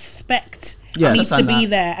the respect Yeah, needs to understand be that.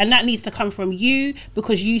 there, and that needs to come from you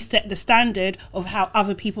because you set the standard of how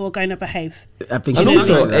other people are going to behave. I think And it's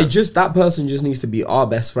also, like that. that person just needs to be our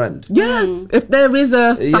best friend. Yes, if there is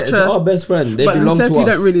Yeah, such it's a. our best friend. They But belong so if to you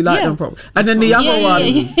us. don't really like Yeah. them properly. And then the other Yeah, one. yeah,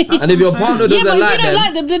 yeah. And if your partner Yeah, doesn't but if like you don't them,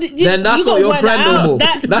 like them, then that's you not gotta your work friend that no out. more.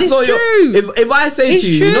 That's That's not your. true. If I say It's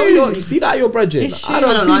to you, true. you see that your brethren, It's I true. don't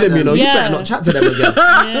I don't feel like them. You know, them. you Yeah. better not chat to them again.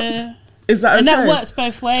 Yeah. Is that okay? And that works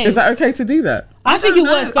both ways. Is that okay to do that? I think it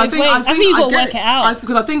works both ways. I think you got to work it out.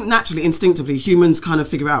 Because I think naturally, instinctively, humans kind of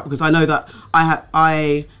figure out. Because I know that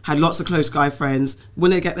I had lots of close guy friends.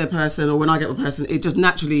 When they get their person, or when I get a person, it just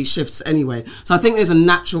naturally shifts anyway. So I think there's a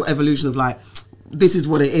natural evolution of like, this is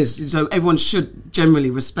what it is. So everyone should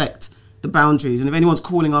generally respect the boundaries. And if anyone's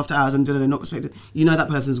calling after hours and they're not respected, you know that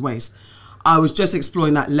person's waste. I was just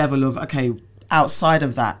exploring that level of, okay, outside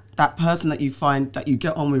of that person that you find that you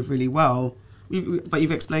get on with really well, but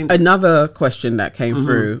you've explained it. Another question that came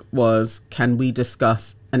through was, can we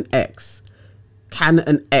discuss an ex? Can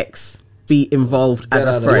an ex be involved as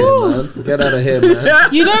a friend? Man. Get out of here,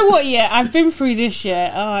 man. You know what? Yeah, I've been through this.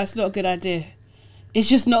 Yeah, it's not a good idea. It's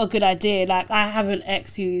just not a good idea. Like, I have an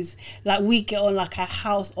ex who's like, we get on like a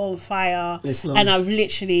house on fire, It's long. and I've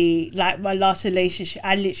literally, like, my last relationship,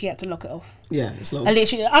 I literally had to lock it off. Yeah, it's long. I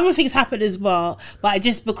literally, other things happened as well, but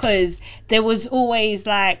just because there was always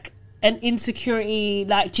like an insecurity,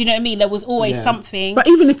 like, do you know what I mean? There was always Yeah. something. But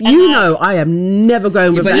even if And you like- know, I am never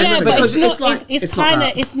going with but that. yeah, never but because it's it's not. like- It's it's not kind of.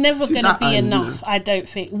 that. It's never See, going to that be I know. enough. I don't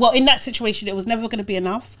think. Well, in that situation, it was never going to be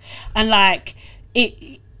enough, and like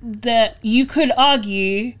you could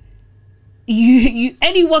argue,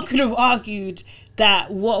 anyone could have argued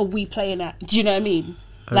that what are we playing at? Do you know what I mean?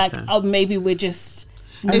 Like, Okay. maybe we're just.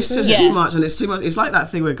 It's just Yeah. too much, and it's too much. It's like that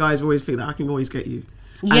thing where guys always think that I can always get you.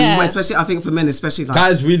 And Yeah. when, especially, I think for men, especially, like,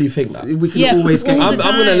 Guys really think that. we can Yeah, always get all you. the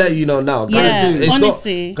I'm gonna time. let you know now. Guys, Yeah, it's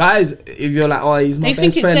honestly. not guys. If you're like, oh, he's my They think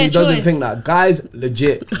best it's friend, he their doesn't choice. think that. Guys,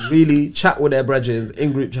 legit, really chat with their brethren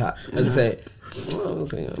in group chats and say, oh,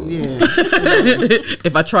 okay, Yeah.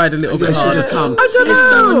 If I tried a little bit It should harder. just come. I don't It's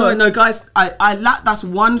so know. annoying. No, guys, that's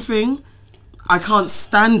one thing. I can't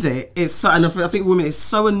stand it. It's so, and I think women, it's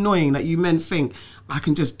so annoying that you men think I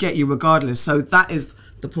can just get you regardless. So that is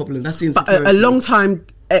the problem. That's the But insecurity. a long time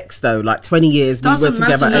ex though, like 20 years, doesn't we were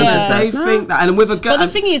together. matter and Yeah. if they everything. think that, and with a girl. But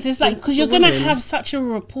the thing is, it's like, because you're for gonna women- have such a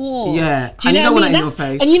rapport. Yeah, Do and you know don't what want I mean? that in your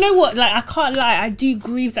That's- face. And you know what? Like, I can't lie. I do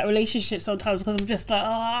grieve that relationship sometimes because I'm just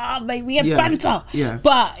like, mate, we have Yeah, banter. yeah.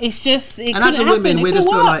 But it's just, it And couldn't as a happen. women, It we're couldn't just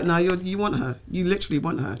work. like, no, you want her. You literally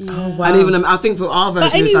want her. wow. And even I think for our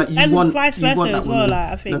But version, it's like you and want, vice you want versa that as well. woman, Like,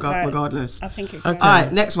 I think, like, regardless. I think it. Okay. All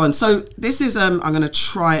right, next one. So this is I'm going to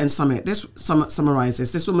try and summarize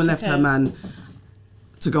this. This woman left Okay. her man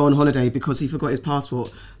to go on holiday because he forgot his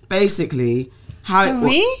passport. Basically, how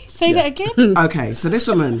Sorry? Say that again? Okay, so this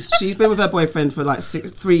woman, she's been with her boyfriend for like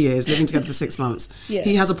 3 years, living together for 6 months. Yeah.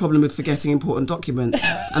 He has a problem with forgetting important documents,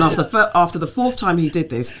 and after the fourth time he did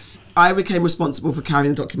this, I became responsible for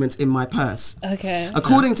carrying the documents in my purse. Okay.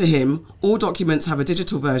 According to him, all documents have a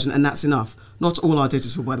digital version and that's enough. Not all are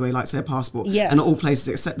digital, by the way, like say a passport. Yes. And not all places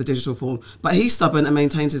accept the digital form. But he's stubborn and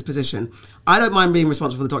maintains his position. I don't mind being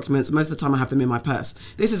responsible for the documents. Most of the time I have them in my purse.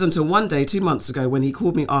 This is until one day, 2 months ago, when he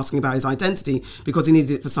called me asking about his identity because he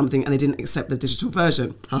needed it for something and they didn't accept the digital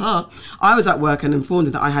version. Haha. I was at work and informed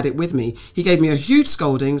him that I had it with me. He gave me a huge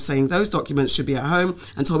scolding saying those documents should be at home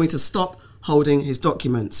and told me to stop holding his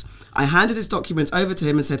documents. I handed his documents over to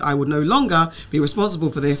him and said I would no longer be responsible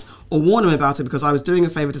for this or warn him about it because I was doing a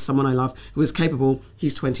favour to someone I love who is capable.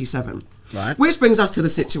 He's 27. Right. Which brings us to the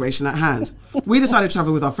situation at hand. We decided to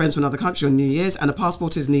travel with our friends to another country on New Year's and a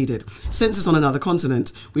passport is needed, since it's on another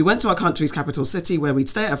continent. We went to our country's capital city where we'd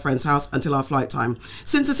stay at a friend's house until our flight time.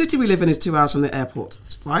 Since the city we live in is 2 hours from the airport,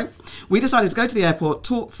 that's fine. We decided to go to the airport,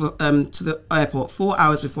 talk to the airport 4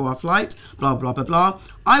 hours before our flight, blah, blah, blah, blah.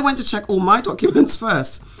 I went to check all my documents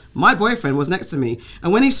first. My boyfriend was next to me,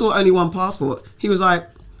 and when he saw only one passport, he was like,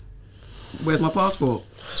 "Where's my passport?"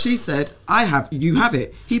 She said, you have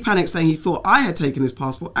it. He panicked saying he thought I had taken his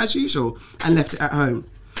passport as usual and left it at home.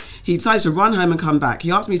 He decided to run home and come back.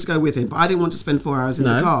 He asked me to go with him, but I didn't want to spend 4 hours in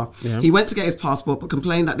the car. Yeah. He went to get his passport, but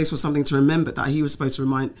complained that this was something to remember, that she was supposed to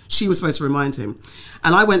remind him.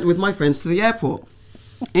 And I went with my friends to the airport.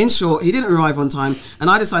 In short, he didn't arrive on time, and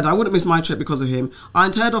I decided I wouldn't miss my trip because of him. I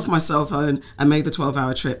turned off my cell phone and made the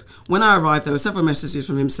 12-hour trip. When I arrived, there were several messages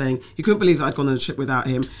from him saying he couldn't believe that I'd gone on a trip without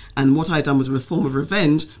him, and what I had done was a form of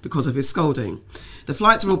revenge because of his scolding. The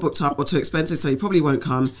flights are all booked up or too expensive, so he probably won't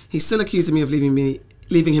come. He's still accusing me of leaving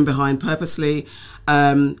him behind purposely.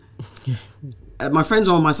 My friends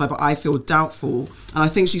are on my side, but I feel doubtful. And I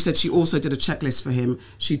think she said she also did a checklist for him.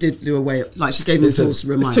 She did do a way, like she gave him tools to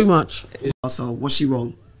remind. It's too much. So was she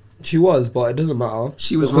wrong? She was, but it doesn't matter.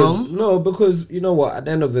 She was because, wrong? No, because you know what? At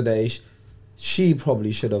the end of the day, she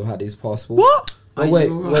probably should have had his passport. What? Oh,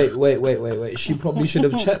 wait. She probably should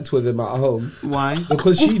have checked with him at home. Why?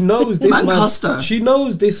 Because she knows this man. Manchester. She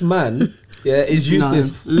knows this man. Yeah, is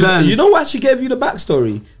useless. No. Learn. You know why she gave you the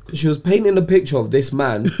backstory? Because she was painting a picture of this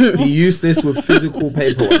man. He used this with physical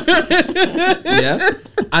paperwork. Yeah,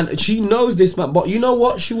 and she knows this man. But you know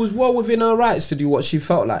what? She was well within her rights to do what she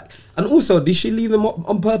felt like. And also, did she leave him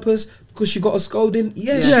on purpose because she got a scolding?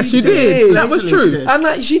 Yeah, she did. That was true. And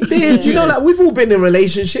like she did. You know, like we've all been in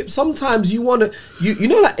relationships. Sometimes you wanna, you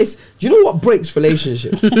know, like it's. Do you know what breaks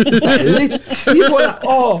relationships? It's like people are like,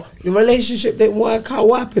 oh, the relationship didn't work out.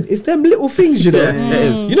 What happened? It's them little things, you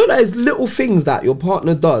know. You know, there's little things that your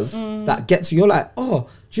partner does that gets you. You're like, oh,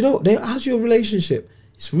 do you know what? How's your relationship?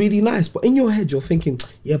 It's really nice, but in your head you're thinking,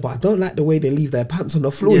 yeah, but I don't like the way they leave their pants on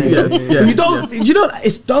the floor. You don't. You know,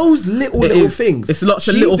 it's those little things. It's lots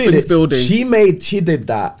of little things building. She did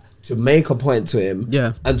that to make a point to him,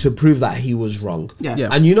 and to prove that he was wrong.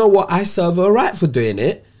 And you know what? I serve her right for doing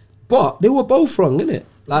it, but they were both wrong, innit?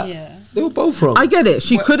 Like, they were both wrong. I get it.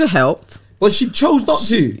 She could have helped, but she chose not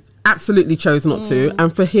to. Absolutely chose not to.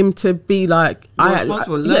 And for him to be like, you're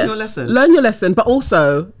responsible. Learn your lesson. Learn your lesson. But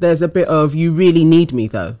also, there's a bit of, you really need me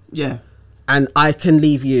though. Yeah. And I can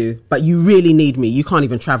leave you, but you really need me. You can't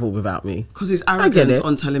even travel without me. Because his arrogance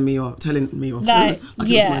on telling me off. Like,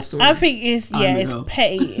 yeah, my story. I think it's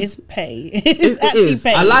petty. It's petty. It's actually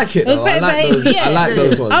petty. I like it though. I like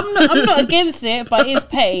those ones. I'm not against it, but it's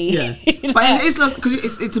petty. Yeah. But it's because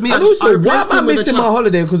it's to me. And also, why am I missing my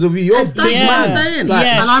holiday because of you? That's what I'm saying. Like,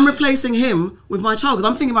 and I'm replacing him with my child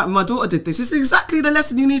because I'm thinking about my daughter did this. This is exactly the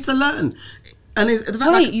lesson you need to learn. And the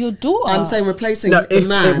fact wait, your daughter? I'm saying replacing the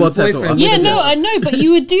man, it was boyfriend. Yeah, no, I know, but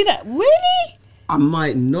you would do that. Really? I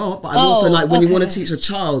might not, but I'm also like when you want to teach a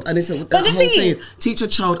child, and it's the whole thing is teach a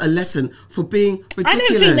child a lesson for being ridiculous. I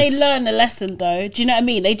don't think they learn a lesson though. Do you know what I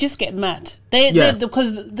mean? They just get mad.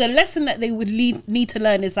 Because the lesson that they would need to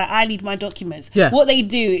learn is that I need my documents. Yeah. What they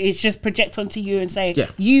do is just project onto you and say,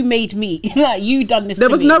 you made me. Like, you done this There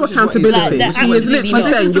to was me. no accountability. Like, She is literally But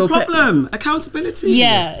this saying is the problem. Accountability.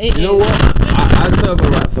 Yeah. You know what? I serve her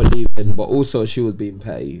right for leaving, but also she was being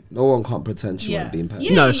petty. No one can't pretend she wasn't being petty.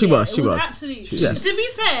 No, she was. She was. Absolutely. Yes. To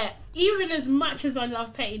be fair, even as much as I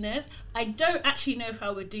love pettiness, I don't actually know if I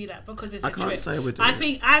would do that because it's a trip. I can't say I would do I it.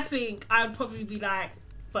 think I would probably be like,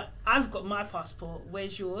 but I've got my passport.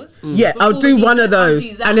 Where's yours? Yeah, I'll do one of those,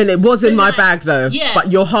 and then it was in my bag though. Yeah. But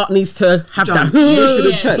your heart needs to have that. You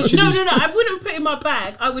should have checked. No, I wouldn't put it in my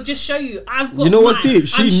bag. I would just show you. I've got. You know what's mine. deep?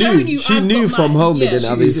 She knew from home he didn't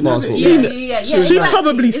have his passport. She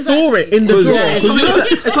probably saw it in the drawer.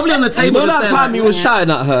 It's probably on the table. You know that time he was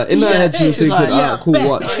shouting at her in her head. She was thinking, "Alright, cool,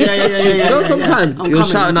 watch." You know, sometimes you're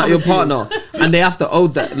shouting at your partner, and they have to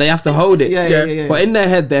hold that. They have to hold it. Yeah. But in their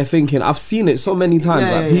head, they're thinking, "I've seen it so many times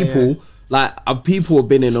that people." Like people have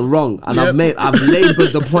been in the wrong, and I've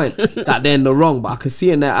laboured the point that they're in the wrong, but I could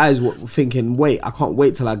see in their eyes thinking, "Wait, I can't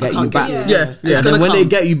wait till I get you back." Yeah. And then when they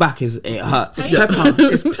get you back, it hurts. It's pepper.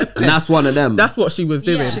 It's pepper. And that's one of them. That's what she was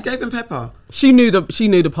doing. She gave him pepper. She knew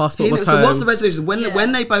the passport was So home. what's the resolution?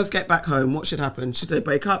 When they both get back home, what should happen? Should they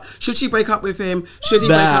break up? Should she break up with him? Should he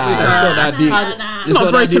break up with her? It's not that deep. It's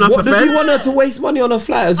not breaking up a What does he friend. want her to waste money on a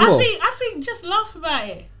flight as well? I think just laugh about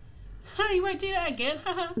it. You won't do that again.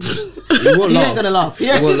 He won't He laugh. ain't gonna laugh. He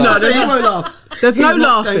won't laugh. won't laugh. There's no He's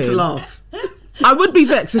not laughing. going to laugh. I would be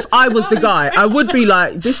vexed if I was the guy. I would be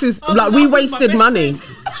like, this is like we wasted money.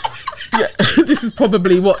 Yeah, this is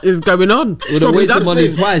probably what is going on. Would have wasted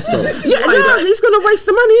money twice though. Yeah, no, he's gonna waste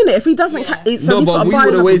the money in it if he doesn't. No, but we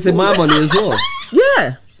would have wasted my money as well.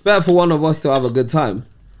 Yeah, it's better for one of us to have a good time.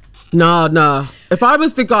 No. If I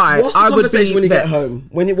was the guy, What's the I would conversation be when you get vexed. home?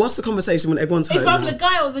 What's the conversation when everyone's home? If I'm the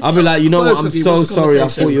guy or the girl, I'll be like, you know what? Both I'm of you, so what's the sorry. I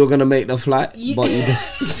conversation? thought you were gonna make the flight, but you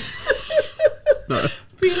didn't.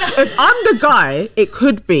 If I'm the guy, it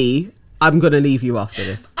could be I'm gonna leave you after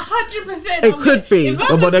this. 100%. It could be.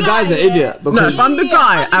 But the guy's an idiot. No, Because if I'm the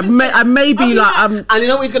guy, I may be like, And you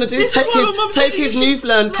know what he's gonna do? This is why my mum Take said his you should-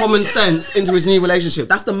 newfound common sense into his new relationship.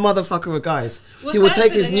 That's the motherfucker of guys. What's He will that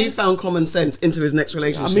take for his again? newfound common sense into his next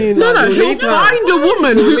relationship. I mean, no, like, he'll leave her. find a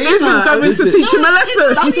woman who Leave isn't her. going to Listen. teach him a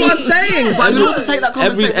lesson. That's what I'm saying. But he'll also take that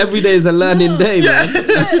common sense. every day is a learning day, man.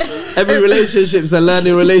 Every relationship's a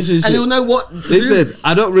learning relationship. and he'll know what to Listen, do.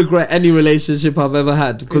 I don't regret any relationship I've ever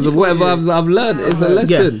had because of whatever I've learned. It's a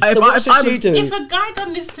lesson. Yeah. So what should she do? If a guy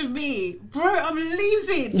done this to me, bro, I'm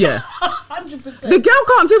leaving. Yeah. 100%. The girl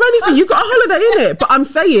can't do anything. You got a holiday in it. But I'm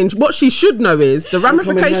saying what she should know is the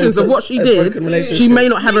ramifications of what she a did. broken relationship. She may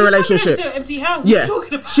not have a You're relationship. coming into an empty house. Yeah, What are you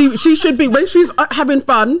talking about? she should be when she's having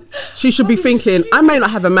fun. She should be thinking, I may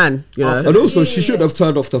not have a man. You know. And also, she should have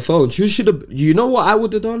turned off the phone. She should have. You know what I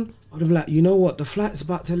would have done? I'd have been like, you know what? The flight's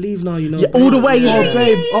about to leave now. You know. Yeah, all the way. Oh, Yeah.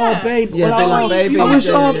 babe. Oh, babe. Yeah, oh, they like, baby. I wish.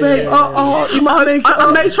 Yeah, Oh, yeah, babe. yeah, Oh, you might make.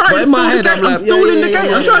 I may try But to in my stall the head, gate. I'm I'm like, stalling yeah, the yeah,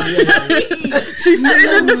 gate. I'm yeah, trying. She's sitting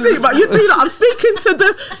in the seat, but you'd be like, I'm speaking to the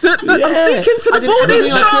I'm speaking to I the did boarding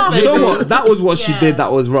everything I staff. could, You know what? That was what she Yeah. did.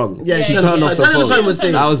 That was wrong. Yeah, she yeah, turned yeah. off the Turning phone. off the phone was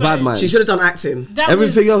deep. That was bad, man. She should have done acting. That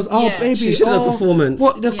Everything else. was- Oh, yeah. baby. She should have oh, done performance.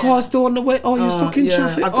 What? The car's still on the way. Oh, you're stuck in Yeah,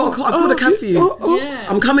 traffic. I've called a cab for you. Yeah.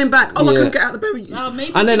 I'm coming back. Oh, I Yeah. couldn't get out of the berry.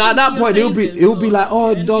 Maybe And then at that point, he'll be like,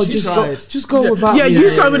 oh no, She just tried. go without Yeah, me.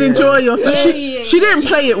 you go and enjoy yourself. Yeah, She yeah, she didn't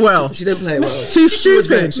play it well. She didn't play it well. She's She was stupid.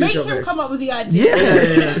 vexed. She Make was him vexed. come up with the idea.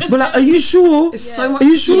 Yeah. But like, are you sure? It's so much Are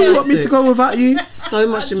you sure you want me to gymnastics. go without you? So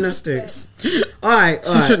much gymnastics. All right.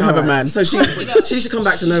 She shouldn't have a man. So she should come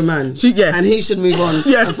back to no man. Yes. And he should move on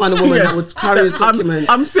Yes. and find a woman Yes. that would carry his documents.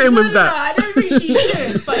 I'm sitting No, with that. I don't think she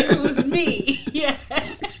should. But if it was me, yeah.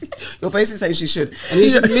 You're basically saying she should. And he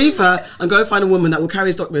should leave her and go find a woman that will carry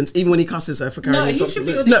his documents even when he cusses her for carrying No, his he should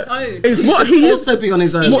be on documents. his own. It's He what should he is. also be on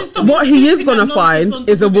his own. should stop What he is putting going to that nonsense find on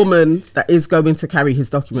is a top of it. woman that is going to carry his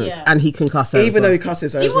documents, Yeah. and he can cuss her. as Even well. though he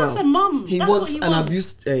cusses her He as well. wants a mum. He That's wants what he an wants.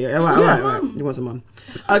 abuse. Yeah, all right. He wants a mum.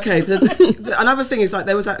 Okay. Another thing is like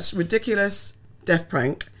there was that ridiculous death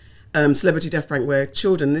prank, celebrity death prank where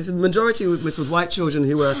children. This majority was with white children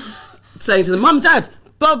who were saying to them, "Mum, Dad,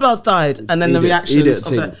 blah blah's died," and then the Idiot- reactions idiot of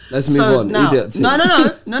thing. the. Let's move on. Now, Idiot thing.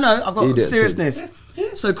 no. I've got Idiot seriousness.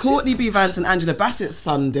 So Courtney B. Vance and Angela Bassett's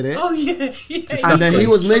son did it. Oh, yeah. And then he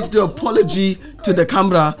was made to do apology to the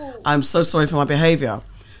camera. I'm so sorry for my behaviour.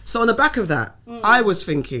 So on the back of that, I was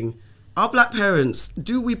thinking, our black parents,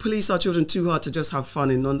 do we police our children too hard to just have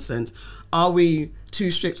fun in nonsense? Are we too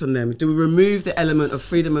strict on them? Do we remove the element of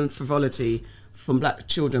freedom and frivolity from black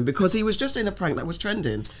children? Because he was just in a prank that was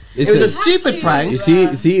trending. It was a Listen, stupid prank. You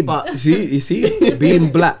see,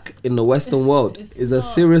 being black in the Western world is a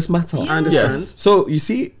serious matter. I understand. Yes. So you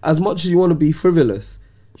see, as much as you want to be frivolous,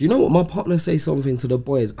 do you know what? My partner says something to the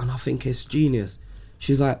boys, and I think it's genius.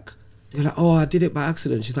 She's like, they're like, oh, I did it by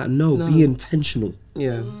accident. She's like, no, be intentional.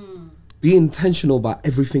 Yeah. Be intentional about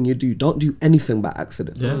everything you do. Don't do anything by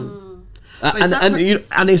accident. Yeah. is that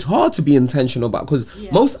And it's hard to be intentional about because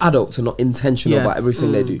most adults are not intentional Yes. about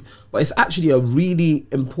everything they do. But it's actually a really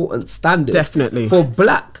important standard. Definitely. For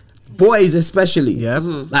black boys especially. Yeah.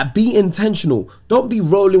 Like be intentional. Don't be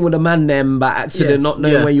rolling with a man them by accident, Yes. not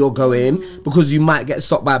knowing Yeah. where you're going because you might get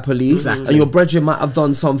stopped by police and your brethren might have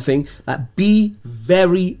done something. Like be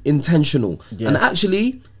very intentional. Yes. And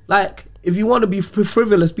actually, like if you want to be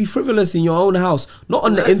frivolous, be frivolous in your own house, not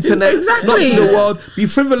on the internet, Exactly. not to the world. Be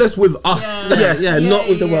frivolous with us. Yeah, not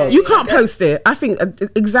with the world. You can't post it. I think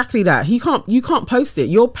exactly that. You can't post it.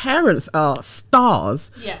 Your parents are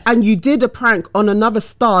stars, Yes. and you did a prank on another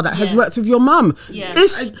star that has Yes. worked with your mum. Yes.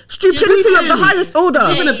 It's stupidity of the highest order. It's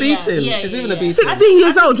even a beating. It's even a beating. 16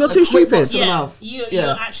 years old, you're too quick stupid. box to the mouth. You're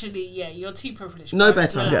Yeah. actually, you're too privileged. No bro.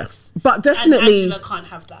 better. Relax. But And definitely, Angela can't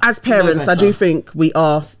have that. as parents, I better. do think we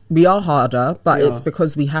are harder, but We it's are.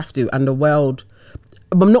 because we have to. And the world,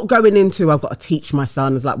 I'm not going into I've got to teach my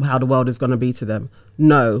sons like how the world is going to be to them.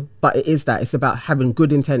 No, but it is that. It's about having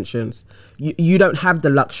good intentions. You don't have the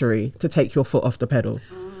luxury to take your foot off the pedal.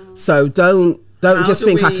 So don't How just do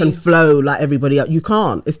think I we- can flow like everybody else. You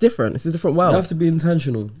can't. It's different. It's a different You have world. to be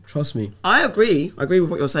intentional. Trust me. I agree with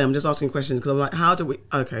what you're saying. I'm just asking questions because I'm like, how do we?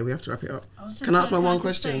 Okay, we have to wrap it up. Can I ask my one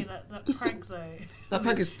question? That prank though. That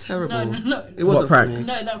prank is terrible. No. It wasn't prank? funny.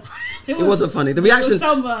 No, that prank. It wasn't funny. The It reactions. was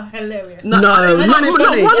somewhat hilarious. No, I didn't find it not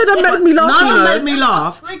funny. one of them made me laugh. None you of them know. made me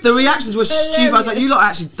laugh. The reactions were stupid. I was like, you lot are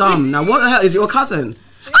actually dumb. Now, what the hell is it your cousin?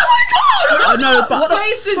 Oh my god! I know, but what the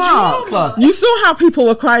Where's the fuck? drama? you saw how people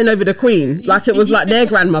were crying over the Queen, like it was like their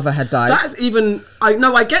grandmother had died. That's even. I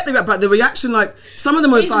know. I get the but the reaction. Like some of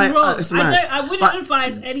them was It's like, wrong. it's mad. I wouldn't But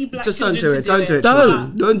advise any black just don't do children it. to Don't do it. Don't.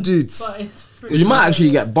 children. Don't do it. But it's Because you might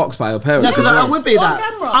actually get boxed by your parents. Yeah, because as well. I would be On that.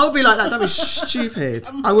 camera. I would be like that. That'd be stupid.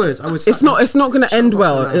 I would. It's not going to end Shut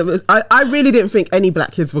well. up. It was, I really didn't think any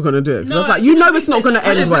black kids were going to do it. 'Cause I was like, you know, it's not going to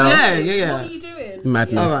end well. Yeah. What are you doing?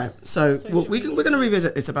 Madness. All right. So we're going to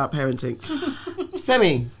revisit this about parenting.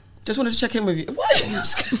 Femi, just wanted to check in with you. What?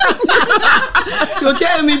 You're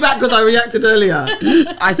getting me back because I reacted earlier.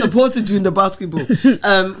 I supported you in the basketball. Just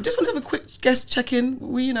want to have a quick guest check-in.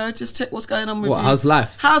 We, just check what's going on with you. How's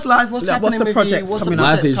life? How's life? What's happening the with projects you? What's the coming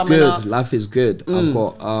up? Life projects is coming good. up? Life is good. I've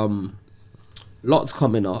got lots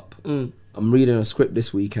coming up. I'm reading a script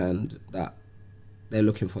this weekend that they're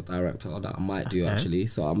looking for a director that I might do actually.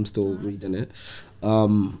 So I'm still reading it.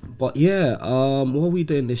 But yeah, what are we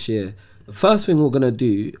doing this year? The first thing we're gonna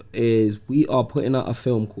do is we are putting out a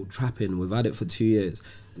film called Trapping. We've had it for 2 years,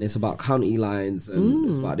 and it's about county lines, and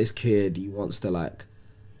it's about this kid. He wants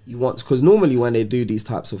because normally when they do these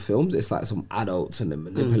types of films, it's like some adults and they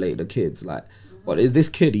manipulate the kids. Like, but is this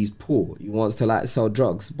kid? He's poor. He wants to like sell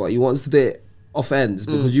drugs, but he wants to do it off ends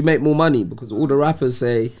because you make more money. Because all the rappers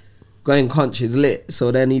say going conch is lit,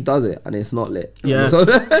 so then he does it and it's not lit. Yeah. So,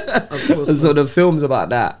 Of course. so the film's about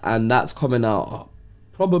that, and that's coming out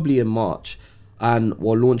probably in March, and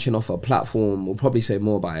we're launching off a platform. We'll probably say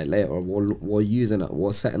more about it later.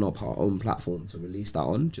 We're setting up our own platform to release that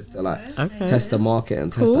on, just to test the market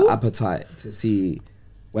and test the appetite to see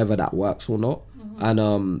whether that works or not.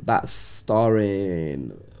 And that's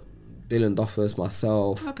starring Dylan Duffus,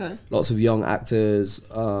 myself, lots of young actors,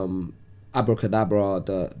 Abracadabra,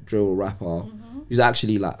 the drill rapper, who's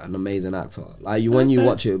actually like an amazing actor. Like when you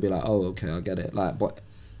watch it, you'll be like, oh, okay, I get it. Like, but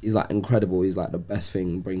he's like incredible. He's like the best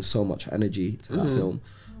thing. Brings so much energy to that film,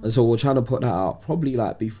 and so we're trying to put that out probably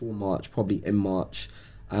like before March, probably in March,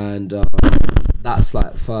 and that's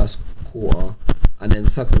like first quarter, and then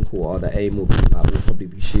second quarter the aim will be like we'll probably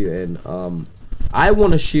be shooting. I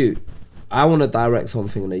want to direct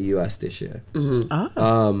something in the US this year.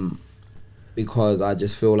 Because I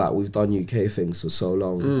just feel like we've done UK things for so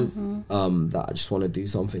long that I just want to do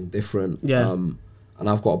something different. Yeah. And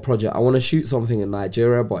I've got a project. I want to shoot something in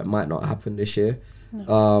Nigeria, but it might not happen this year.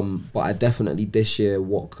 But I definitely this year,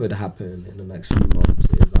 what could happen in the next few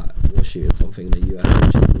months is that we're shooting something in the US,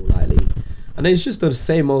 which is more likely. And it's just the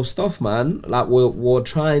same old stuff, man. Like we're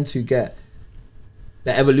trying to get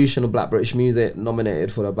the evolution of Black British music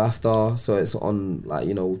nominated for the BAFTA, so it's on, like,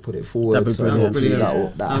 we put it forward. That'd be So brilliant. hopefully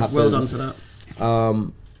Brilliant. that Sounds happens. well done for that.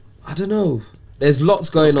 I don't know. There's lots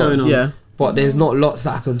going on. Yeah. But there's not lots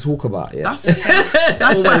that I can talk about yet. That's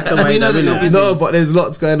facts. the way We know though, that you're innit? busy. No, but there's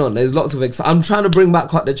lots going on. There's lots of I'm trying to bring back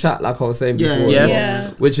Cut the Chat, like I was saying Yeah, before, yeah. as well, Yeah.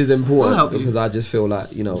 which is We'll important help you. because I just feel like,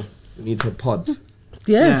 we need to pod.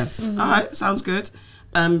 Yes. All right, sounds good.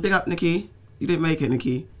 Big up, Nikki. You didn't make it,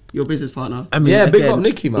 Nikki. Your business partner. I mean, Yeah, big again, up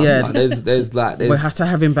Nicky, man. Yeah. Like, there's we have to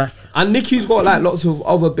have him back. and Nicky's got like lots of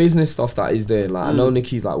other business stuff that he's doing. Like I know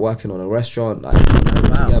Nicky's like working on a restaurant, like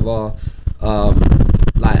together.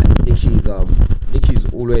 Like Nicky's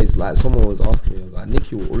always like, someone was asking me, I was like,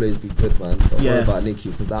 Nicky will always be good, man. Don't worry about Nicky,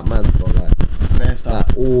 because that man's got Fair stuff.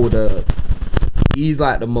 he's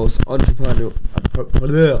like the most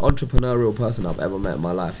entrepreneurial person I've ever met in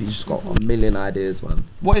my life. He's just got a million ideas, man.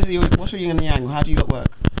 What's your yin and the yang? How do you got work?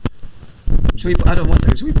 Should we? I don't want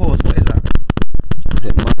to. Should we pause? What is that? Is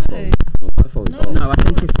it my phone? No, my phone's off. No, I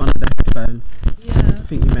think it's one of the headphones. Yeah. I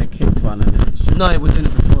think you made kids one and then it's just, No, it was in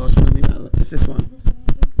it before. I was trying to leave that. It's this one.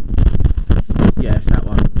 yeah, it's that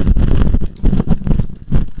one.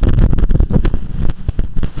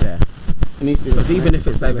 Yeah. It needs to be. Because even if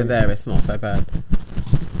it's over there, it's not so bad.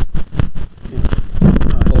 Yeah.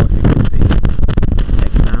 Or if it could be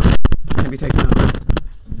taken out. Can be taken out.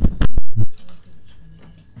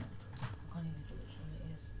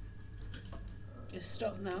 It's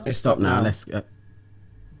stopped now. It's Stop now. Let's go.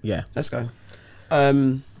 Yeah. Let's go.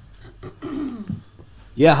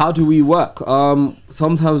 Yeah, how do we work?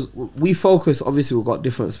 Sometimes we focus. Obviously, we've got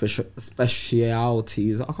different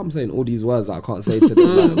specialities. I'm saying all these words that I can't say today.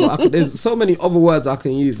 Like, there's so many other words I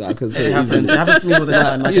can use that I can say. It happens. easily. It happens to me all the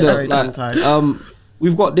time. I get very tongue-tied.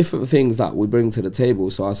 We've got different things that we bring to the table.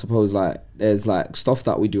 So I suppose like there's like stuff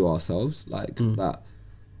that we do ourselves, like that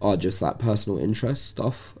are just like personal interest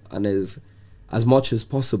stuff, and there's, as much as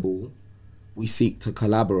possible, we seek to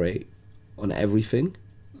collaborate on everything.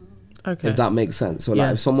 Okay. If that makes sense. So like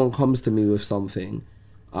Yeah. if someone comes to me with something,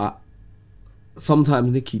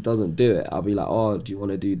 sometimes Nicky doesn't do it. I'll be like, oh, do you want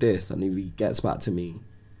to do this? And if he gets back to me,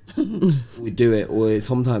 we do it. Or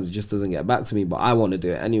sometimes it just doesn't get back to me, but I want to do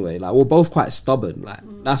it anyway. Like we're both quite stubborn. Like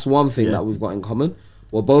that's one thing that we've got in common.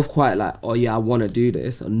 we're both quite like, oh yeah, I want to do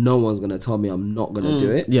this, and no one's gonna tell me I'm not gonna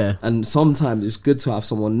do it. Yeah. And sometimes it's good to have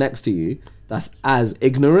someone next to you that's as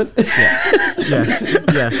ignorant.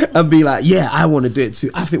 Yeah. And be like, yeah, I want to do it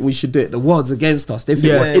too. I think we should do it. The world's against us. They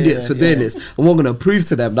think we're idiots for doing this, and we're gonna prove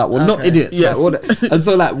to them that we're not idiots. Yes. And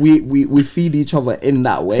so like we feed each other in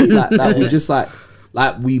that way. Like we just like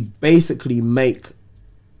we basically make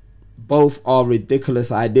both our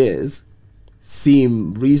ridiculous ideas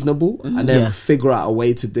seem reasonable, and then figure out a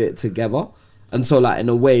way to do it together. And so like in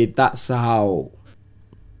a way, that's how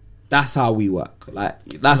we work. Like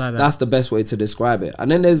that's the best way to describe it.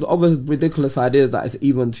 And then there's other ridiculous ideas that is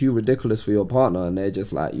even too ridiculous for your partner, and they're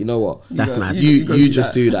just like, you know what, That's mad. You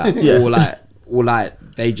just do that. or like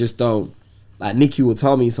they just don't. Like Nikki will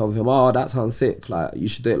tell me something, oh, that sounds sick, like you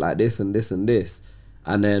should do it like this and this and this,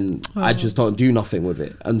 and then I just don't do nothing with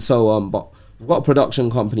it. And so but we've got a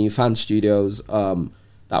production company, Fan Studios,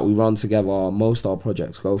 that we run together. Most of our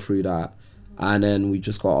projects go through that. And then we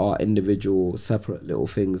just got our individual separate little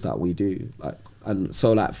things that we do. Like, and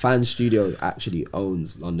so like Fan Studios actually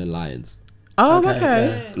owns London Lions. Oh,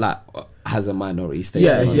 okay. Like has a minority stake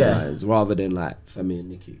in London Lions rather than like Femi and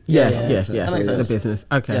Nikki. Yeah. So It's a business.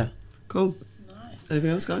 Okay. Yeah. Cool. Nice.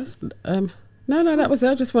 Anything else, guys? No, that was it.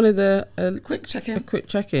 I just wanted a Quick check-in. quick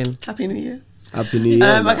check-in. Happy New Year. Happy New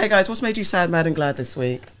Year. Okay, guys, what's made you sad, mad and glad this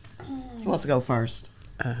week? Who wants to go first?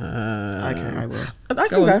 Okay, I will. I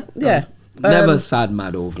can go. Yeah. Never sad,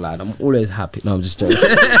 mad or glad. I'm always happy. No, I'm just joking.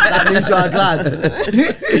 That means you are glad.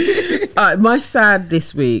 All right, my sad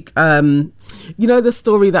this week. You know the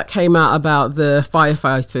story that came out about the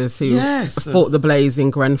firefighters who fought the blaze in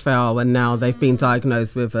Grenfell, and now they've been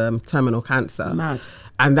diagnosed with terminal cancer. Mad.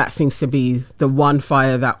 And that seems to be the one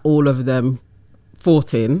fire that all of them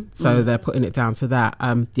fought in, so they're putting it down to that.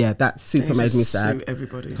 That super made me sad. Sue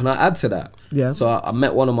everybody. Can I add to that? Yeah. So I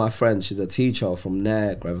met one of my friends. She's a teacher from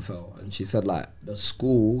near Grenfell, and she said like the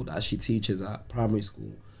school that she teaches at, primary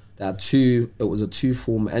school, it was a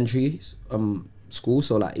 2-form entry school,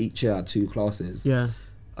 so like each year had 2 classes. Yeah.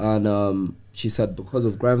 And she said because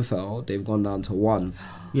of Grenfell, they've gone down to 1.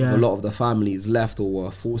 Yeah. A lot of the families left or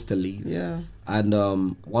were forced to leave. Yeah. And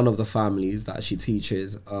one of the families that she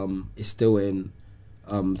teaches is still in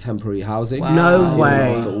temporary housing. Wow. No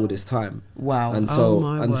way. After all this time. Wow. And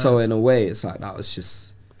so in a way, it's like that was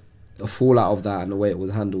just the fallout of that, and the way it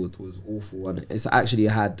was handled was awful, and it's actually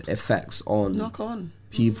had effects on Knock on.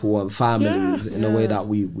 people and families in a way that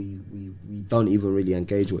we don't even really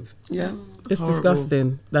engage with. Yeah. It's Horrible.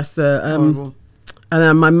 disgusting. That's Horrible. and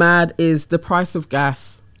then my mad is the price of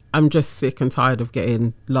gas. I'm just sick and tired of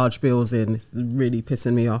getting large bills in. It's really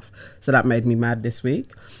pissing me off. So that made me mad this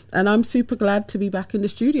week. And I'm super glad to be back in the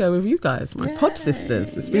studio with you guys, my pod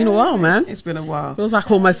sisters. It's been a while, man. It's been a while. Feels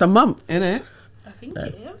like almost a month. Innit? I think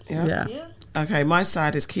it is. Yeah. Yeah. Okay, my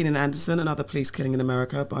side is Keenan Anderson, another police killing in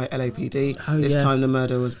America by LAPD. Oh, this yes. time the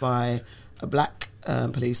murder was by a black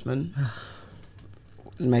policeman.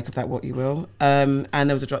 Make of that what you will. And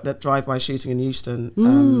there was that drive-by shooting in Houston.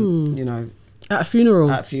 You know, At a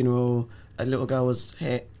funeral. at a funeral, a little girl was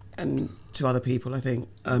hit, and 2 other people, I think.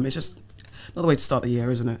 It's just not the way to start the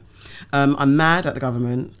year, isn't it? I'm mad at the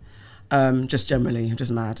government, just generally. I'm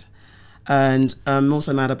just mad. And I'm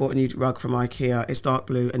also mad I bought a new rug from IKEA. It's dark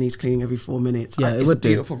blue and needs cleaning every 4 minutes. Yeah, it it's would a do.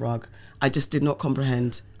 beautiful rug. I just did not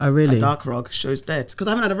comprehend Oh, really? a dark rug shows dead. Because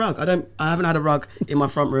I haven't had a rug. I haven't had a rug in my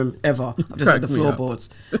front room ever. I've just had the Crack me up.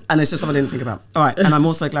 floorboards. And it's just something I didn't think about. All right, and I'm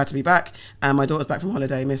also glad to be back. And my daughter's back from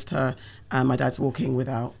holiday, missed her. And my dad's walking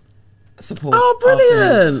without support. Oh,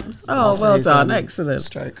 brilliant. after Oh, his, well done. Excellent.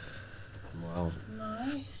 Stroke. Wow.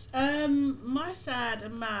 Nice. My sad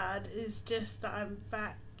and mad is just that I'm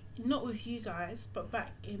back, not with you guys, but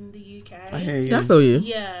back in the UK. I hear you. Yeah, I feel you.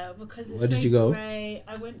 Yeah, because it's Where did so you go? great.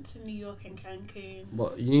 I went to New York and Cancun.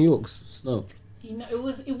 But New York's snow. You know,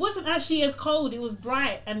 it wasn't actually as cold. It was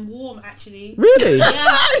bright and warm, actually. Really?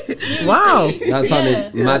 Yeah. seriously. Wow. That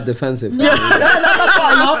sounded mad defensive. That's what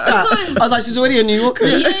I laughed at. I was like, she's already a New Yorker.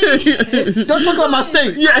 Don't talk about my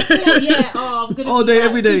state. Yeah. Oh, I'm gonna All be day, like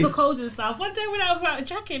every day. super cold and stuff. One day I went out without a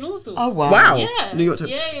jacket and all sorts. Oh, wow. Wow. Yeah. New York to-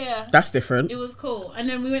 Yeah. That's different. It was cool. And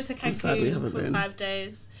then we went to sad we Cancun haven't for been. 5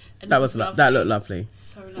 days. And That it was lovely. that looked lovely.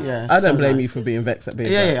 So nice. Yeah. I don't So blame you nice. for being vexed at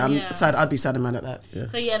being Yeah, back. I'm sad. I'd be sad and mad at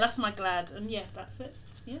that. So yeah, that's my glad. And yeah, that's it.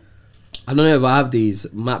 Yeah. I don't know if I have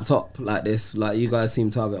these mapped up like this. Like you guys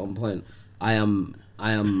seem to have it on point. I am.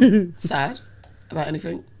 Sad about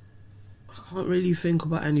anything? I can't really think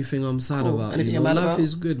about anything I'm sad Cool. about. Anything you know? you're mad Life about?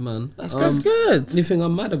 is good, man. That's That's good. Anything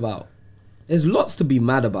I'm mad about? There's lots to be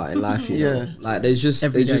mad about in life, you know. Yeah. Like there's just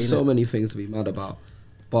Every so day, many things to be mad about.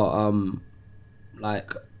 But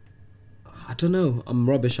like I don't know. I'm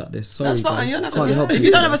rubbish at this. Sorry, That's fine. guys. You're Can't help if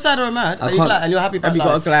you don't have a sad or a mad, are you can't- glad? And you're happy about Have you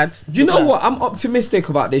got a life? glad? You know what? I'm optimistic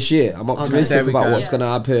about this year. I'm optimistic there we about go. what's gonna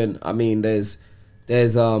happen. I mean, there's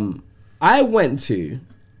I went to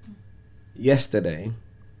yesterday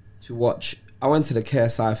to watch. I went to the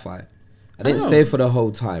KSI fight. I didn't stay for the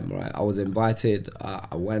whole time, right? I was invited.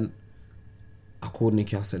 I went. I called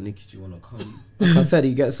Nikki. I said, Nikki, do you want to come? Like I said,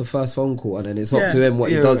 he gets the first phone call, and then it's up to him what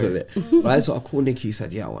he does with it, right? So I called Nikki. He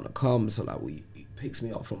said, yeah, I want to come. So like he picks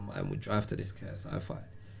me up from mine. We drive to this KSI fight.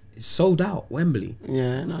 It's sold out, Wembley.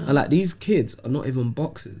 Yeah, no. And like these kids are not even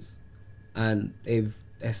boxers, and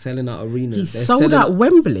they're selling out arenas. He They're sold selling out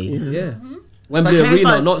Wembley. Yeah. Wembley But KSI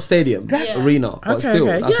Arena, is- not stadium, arena, but Okay, still,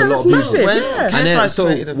 okay. that's Yeah, a lot that's of people. massive. Yeah. And then KSI's so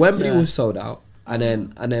created a- Wembley yeah. was sold out, and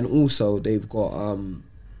then also they've got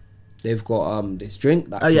this drink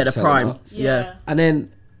that Oh yeah, keeps the selling Prime. out. Yeah. And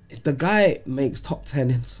then the guy makes top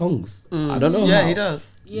 10 songs. I don't know Yeah, how. he does.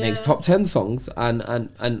 Makes top 10 songs,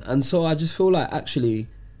 and so I just feel like actually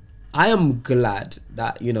I am glad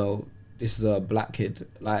that, you know, this is a black kid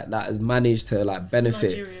like that has managed to like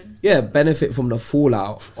benefit benefit from the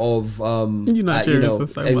fallout of You like, Nigerians are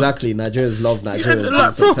so exactly much. Nigerians love Nigerians being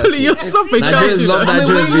Like, properly, you're successful. something Nigerians else, love you know?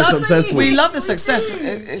 Nigerians being love- successful. We love the success,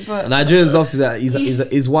 but Nigerians love to that.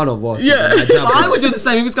 He's one of us. Yeah. He's a Naija I boy. would do the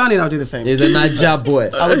same. If it's Ghanaian, I would do the same. He's a Naija boy.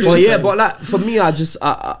 would do But the yeah, same. but like for me,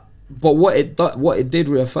 but what it did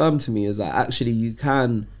reaffirm to me is that actually you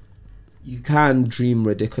can dream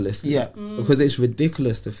ridiculously. Yeah. Because it's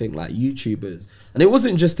ridiculous to think like YouTubers, and it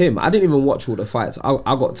wasn't just him. I didn't even watch all the fights.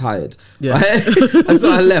 I got tired. Yeah. Right? And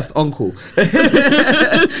so I left Uncle.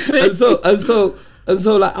 and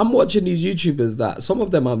so like I'm watching these YouTubers that some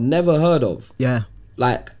of them I've never heard of. Yeah.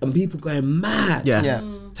 Like, and people going mad. Yeah. Yeah.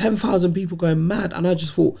 10,000 people going mad, and I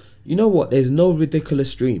just thought, you know what? There's no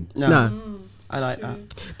ridiculous dream. No. I like that.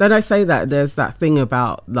 Then I say that there's that thing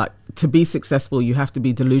about like to be successful, you have to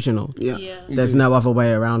be delusional. Yeah. Yeah. You There's do. no other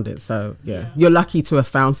way around it. So yeah, you're lucky to have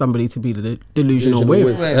found somebody to be delusional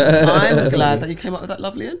with. Well, I'm glad that you came up with that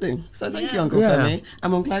lovely ending. So thank you, Uncle Yeah. Femi,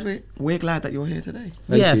 and I'm glad we're glad that you're here today.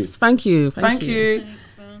 Thank you. Thank you. Thank you.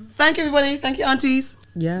 Thank you, everybody. Thank you, aunties.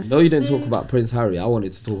 Yes. No, you didn't talk about Prince Harry. I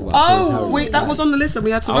wanted to talk about Prince Harry. Oh wait, that was on the list, and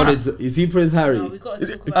we had to. I wrap. wanted to, you see Prince Harry? No, we got to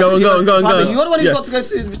talk about Go on, go on, go on, Pardon, go You're the one who's on. got to go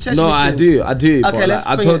to the church No, meeting. I do. Okay, but let's like,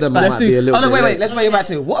 I bring told it them back. I might be a little Oh no, bit wait, late. let's bring it back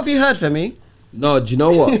to. What have you heard, Femi? No, do you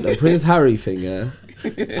know what? The Prince Harry thing, yeah, I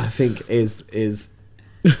think is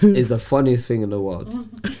the funniest thing in the world.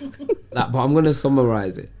 Like, but I'm gonna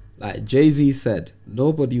summarize it. Like Jay-Z said,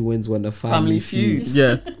 nobody wins when the family feuds.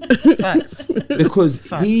 Yeah. Facts. Because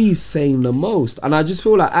he's saying the most, and I just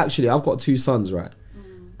feel like actually I've got two sons, right,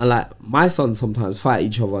 and like my sons sometimes fight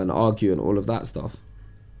each other and argue and all of that stuff,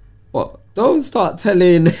 but don't start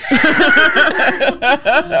telling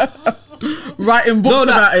Writing books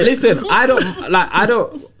about it. listen, I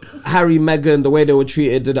don't Harry, Meghan, the way they were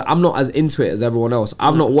treated, I'm not as into it as everyone else.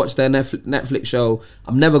 I've not watched their Netflix show.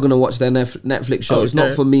 I'm never gonna watch their Netflix show. It's not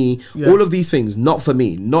Okay. for me. Yeah. All of these things, not for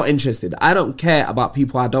me. Not interested. I don't care about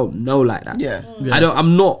people I don't know like that. Yeah.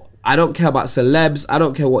 I don't care about celebs. I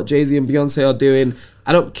don't care what Jay-Z and Beyonce are doing.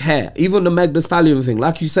 I don't care. Even the Meg Thee Stallion thing,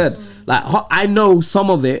 like you said, like I know some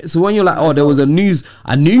of it. So when you're like, oh, there was a news,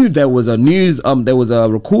 I knew there was a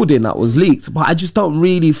recording that was leaked, but I just don't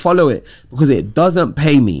really follow it because it doesn't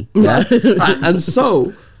pay me. Yeah. And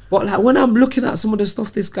so, but like when I'm looking at some of the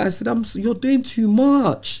stuff this guy said, you're doing too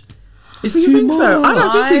much. It's You too think much. so?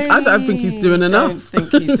 I don't think he's doing enough. I don't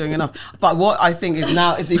think he's doing enough. But what I think is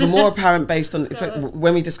now it's even more apparent based on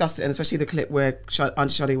when we discussed it, and especially the clip where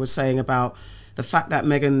Auntie Shadi was saying about the fact that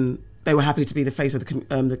Meghan, they were happy to be the face of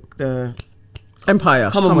the Empire.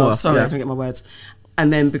 Commonwealth. Sorry, yeah. I can't get my words.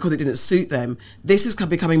 And then because it didn't suit them, this is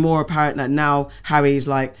becoming more apparent that now Harry's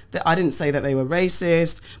like, I didn't say that they were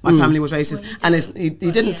racist, my family was racist. And he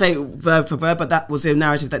didn't say verb for verb, but that was a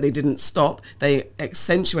narrative that they didn't stop. They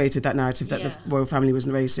accentuated that narrative that the royal family was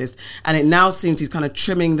racist. And it now seems he's kind of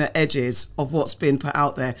trimming the edges of what's been put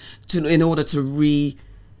out there in order to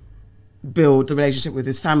rebuild the relationship with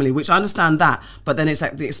his family, which I understand that, but then it's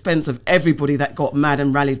at the expense of everybody that got mad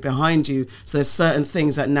and rallied behind you. So there's certain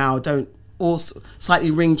things that now don't also slightly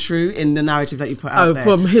ring true in the narrative that you put out there.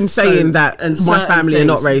 From him saying that and my certain family are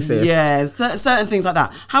not things, racist. Yeah, certain things like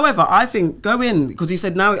that. However, I think go in, because he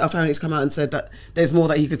said now apparently he's come out and said that there's more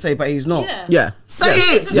that he could say, but he's not. Yeah. Say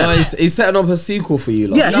it! No, he's setting up a sequel for you.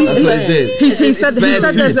 Like. Yeah, That's what he's doing. He said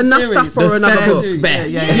there's enough stuff for The another second book. spec.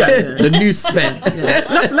 Yeah. The new spec.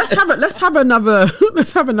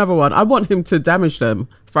 Let's have another one. I want him to damage them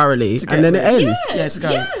thoroughly, get and then it rich. ends. Yeah, to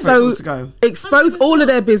go. So To go. expose all of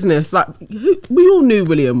their business. Like we all knew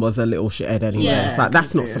William was a little shithead anyway. Yeah, it's like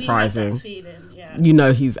that's not see it. surprising. you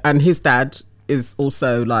know his dad is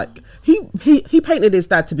also like he painted his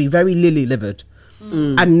dad to be very lily-livered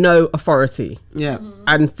and no authority. Yeah.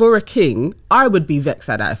 And for a king, I would be vexed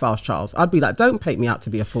at that if I was Charles. I'd be like, don't paint me out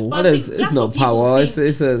to be a fool. But But it's not power. It's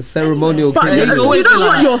a ceremonial. But Yeah, you he's always don't been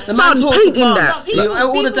want like your that. The man son talks painting to that. plants.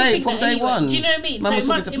 All the day, think from that day anyway. one. Do you know what I mean? Man was it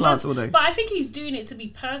talking to plants all day. But I think he's doing it to be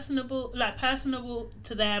personable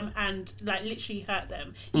to them and like literally hurt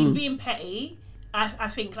them. He's being petty. I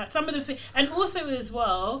think like some of the and also as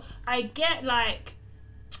well, I get like.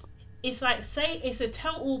 It's like, say it's a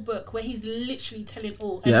tell-all book where he's literally telling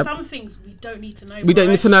all, and some things we don't need to know. We don't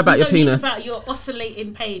need to know about your penis. About your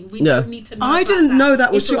oscillating pain. We don't need to know. I about didn't know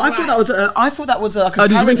that was It's true. I alright. thought that was like a Oh,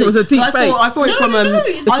 did you think it was a deep I fake? thought it from No, I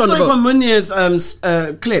it's saw from it the from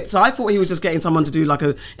Munir's clip. So I thought he was just getting someone to do like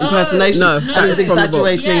a impersonation. No, and he was that's from the book.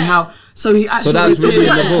 exaggerating Yeah. how. So he actually that's really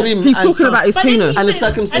in the book. He's talking about his But then he penis. And the said-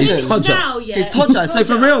 circumcision. and then His now, yeah, His todger. So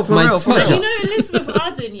for real, My But todger. you know Elizabeth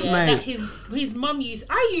Arden, yeah, Mate. that his mum used.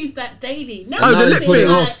 I use that daily. Now Oh, the I lip feel thing.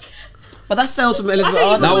 like- But that sells from Elizabeth I don't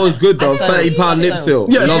Arden. even That was good though. I said- £30 lip seal.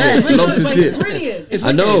 Yeah. Love Yeah, it. it's really Love good. to It's see It's it. brilliant. It's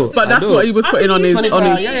I know. wicked. But that's I know. what he was I putting think on he's his 24 on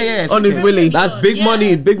hours. his Yeah, yeah, it's on his wicked. willy. That's big Yeah.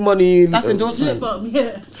 money. Big money. That's endorsement. But,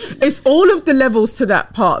 yeah. It's all of the levels to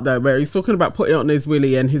that part though, where he's talking about putting it on his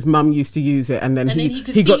willy, and his mum used to use it, and then And then he he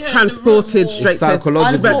could he see got her in the transported room more. straight It's to.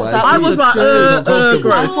 psychological. I thought right? that I was was a like, joke.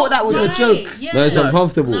 gross. I thought that was a joke. Yeah. No, it's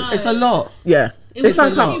uncomfortable. No. It's a lot. Yeah, It was it's a lot.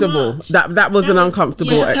 uncomfortable. Too much. That was an That was-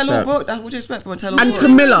 uncomfortable yeah. It's a tell-all excerpt. book. What do you expect from a tell-all And book?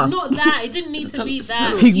 Camilla. Not that. It didn't need to be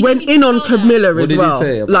that. He You went need to in on tell that. Camilla What as did he well.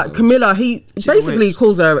 say about Like her? Camilla, he a basically witch.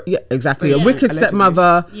 calls her exactly a Yeah. wicked Allegedly.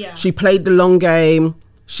 stepmother. Yeah. She played the long game.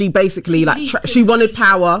 She basically She like needs to she wanted be-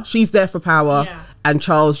 power. She's there for power, Yeah. and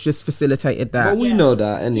Charles just facilitated that. But we Yeah. know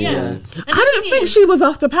that anyway. Yeah. And I the didn't thing think is- she was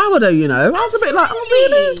after power though. You know, I was a bit like, oh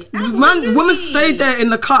really? Absolutely. Man, women stayed there in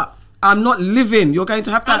the cut. I'm not living. You're going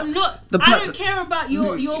to have that. I'm not. the I per- don't care about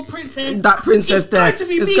your princess. That princess It's there. going to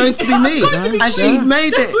be It's me. going to be me. It's going to be And me. she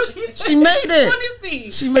made That's it. what she She said. made it.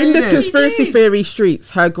 Honestly. She made In the it. conspiracy did. theory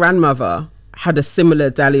streets, her grandmother had a similar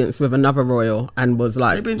dalliance with another royal and was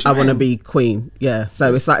like, They've been I want to trying. be queen. Yeah,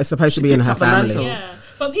 so it's like it's supposed to She be in picked her up the family. mantle. Yeah.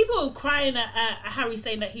 But people are crying at Harry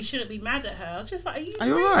saying that he shouldn't be mad at her. I'm just like, are you Are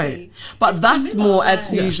you crazy? alright? But It's that's Camilla, more, like-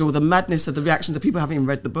 as usual, the madness of the reaction to people having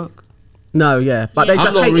read the book. No, yeah, but Yeah. they I'm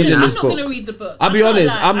just not hate reading it. I'm this not book. going to read the book. I'll be I can't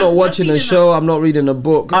honest. lie. I'm not I've watching seen a enough. show. I'm not reading a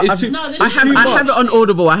book. It's too. No, there's I just have too I much. have it on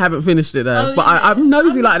Audible. I haven't finished it though, Oh, but yeah. I'm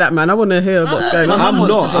nosy like that, man. I want to hear what's going My on. mum I'm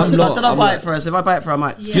wants not, the book, I'm so I not, said I'll I'm buy not. it for us. If I buy it for her, I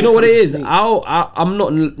might. Yeah. You know what it is? Sneaks. I'm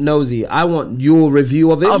not nosy. I want your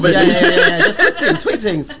review of it. Yeah. Just quick things, quick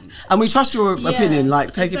things. And we trust your opinion.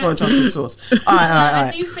 Like, take it from a trusted source. All I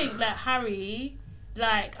right. do think that Harry,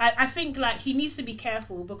 like, I think like he needs to be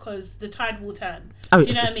careful because the tide will turn. Oh, do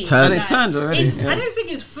you know it's what I mean? turned. And it's turned already, it's- yeah. I don't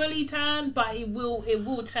think it's fully turned, but it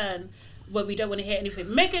will turn when we don't want to hear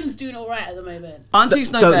anything. Megan's doing all right at the moment.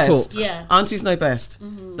 Aunties know Don't best. talk. Yeah. Aunties know best.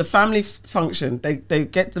 The family function, they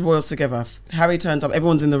get the royals together. Harry turns up,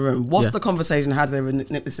 everyone's in the room. What's Yeah. the conversation? How do they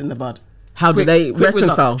nip this in the bud? How do they reconcile?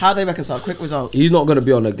 Result. How do they reconcile? Quick results. He's not going to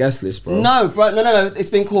be on the guest list, bro. No, bro, no. It's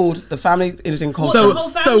been called the family is in What, conflict. the So, whole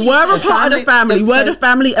so family we're a is part of the family. We're the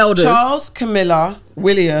family elders. Charles, Camilla,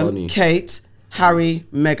 William, Funny. Kate, Harry,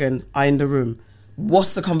 Meghan are in the room.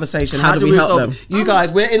 What's the conversation? How do we help resolve? them? You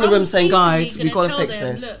guys, we're in the I'm room saying, basically guys, we gonna got to tell fix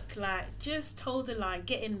them, this. Look, like, just hold the line,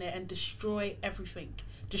 get in there and destroy everything.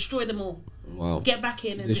 Destroy them all. Wow. Get back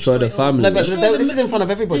in and Destroy the it all. family. No, but Destroy this them- is in front of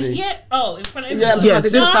everybody. Yeah. Oh, in front of Yeah, everybody. Yeah,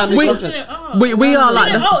 this this is family we- content. Oh. We are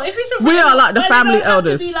like the Oh, if it's in we front are of- like the well, family they don't have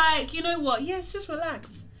elders. To be like, you know what? Yes, just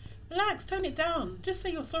relax. Relax. Turn it down. Just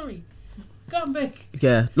say you're sorry. Go on back.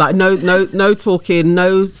 Yeah, like no talking,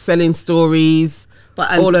 no selling stories,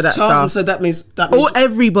 But all of that Charles, stuff. so that means All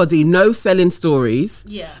everybody, no selling stories.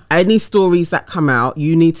 Yeah. Any stories that come out,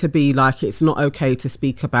 you need to be like, it's not okay to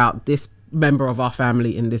speak about this member of our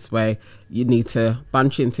family in this way. You need to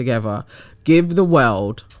bunch in together, give the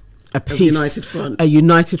world a peace, united front. a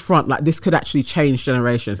united front. Like this could actually change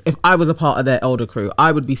generations. If I was a part of their elder crew,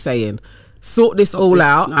 I would be saying, sort this Stop all this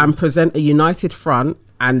out now. and present a united front.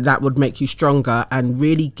 And that would make you stronger and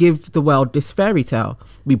really give the world this fairy tale.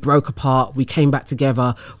 We broke apart, we came back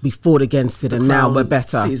together, we fought against it, and now Crown we're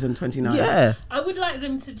better. Season 29. Yeah. I would like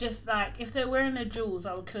them to just like, if they're wearing their jewels,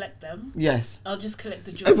 I would collect them. Yes. I'll just collect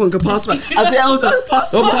the jewels. Everyone can pass by. As the elder,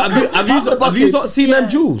 pass No, but pass have you the not buckets. seen Yeah. them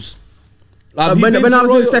jewels? Have you when been I to was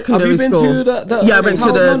Royal- in secondary have you been school. to the Yeah, I went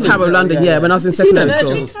to the Tower of London. Yeah, when I was in Seen them?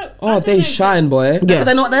 secondary school. Oh, they shine, boy. Yeah. But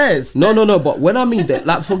they're not theirs. No. But when I mean that,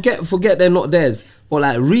 like, forget they're not theirs. But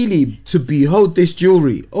like, really, to behold this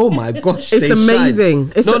jewelry, oh my gosh, It's they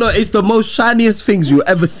amazing. Shine. It's It's the most shiniest things you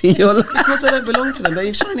ever see in your life. Because they don't belong to them,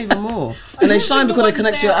 they shine even more. And they shine because they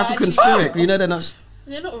connect to your African spirit. You know they're not.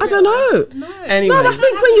 They're not I don't know. Anyway, No, I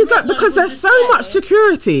think when you go, because there's so much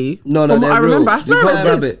security. No, from what they're I real. remember. I You swear can't it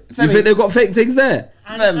grab is. it. You think they've got fake things there?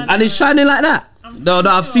 And it's shining like that? No,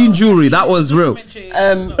 I've seen jewelry. That was real.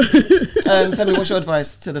 Femi, what's your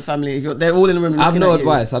advice to the family? If they're all in the room. I have looking no at you?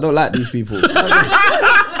 advice. I don't like these people.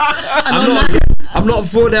 I'm not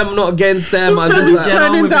for them. I'm not against them. I just like,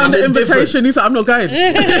 Turning down the invitation. He's like, I'm not going.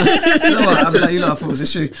 You know what? I'll be like, you lot are fools.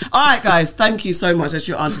 It's true. All right, guys. Thank you so much. As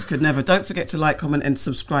your aunties could never. Don't forget to like, comment, and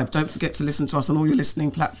subscribe. Don't forget to listen to us on all your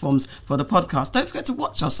listening platforms for the podcast. Don't forget to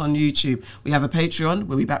watch us on YouTube. We have a Patreon.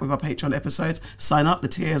 We'll be back with our Patreon episodes. Sign up. The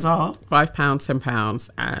tiers are £5, £10,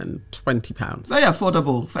 and £20. so yeah,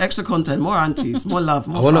 affordable for extra content, more aunties, more love,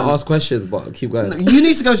 more I want to fun. ask questions, but keep going. You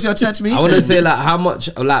need to go to your church meeting. I want to say like how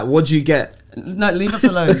much, like what do you get? No, leave us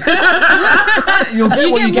alone. You'll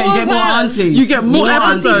get what you get. You get more aunties. You get more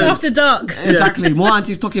Aunties episodes. after dark. Exactly. More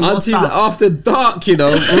aunties talking more Aunties stuff. after dark, you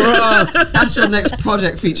know. Ross. That's your next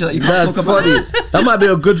project feature that you can That's talk about. funny. That might be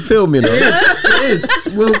a good film, you know. It is.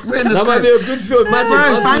 We're in the That might script. be a good film. Imagine Bro,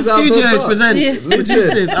 Fan Aunties After Studios Dark. presents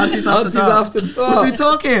produces Aunties After Aunties Dark. After Dark. We'll be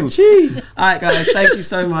talking. Jeez. All right, guys. Thank you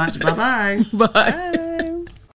so much. Bye-bye. Bye.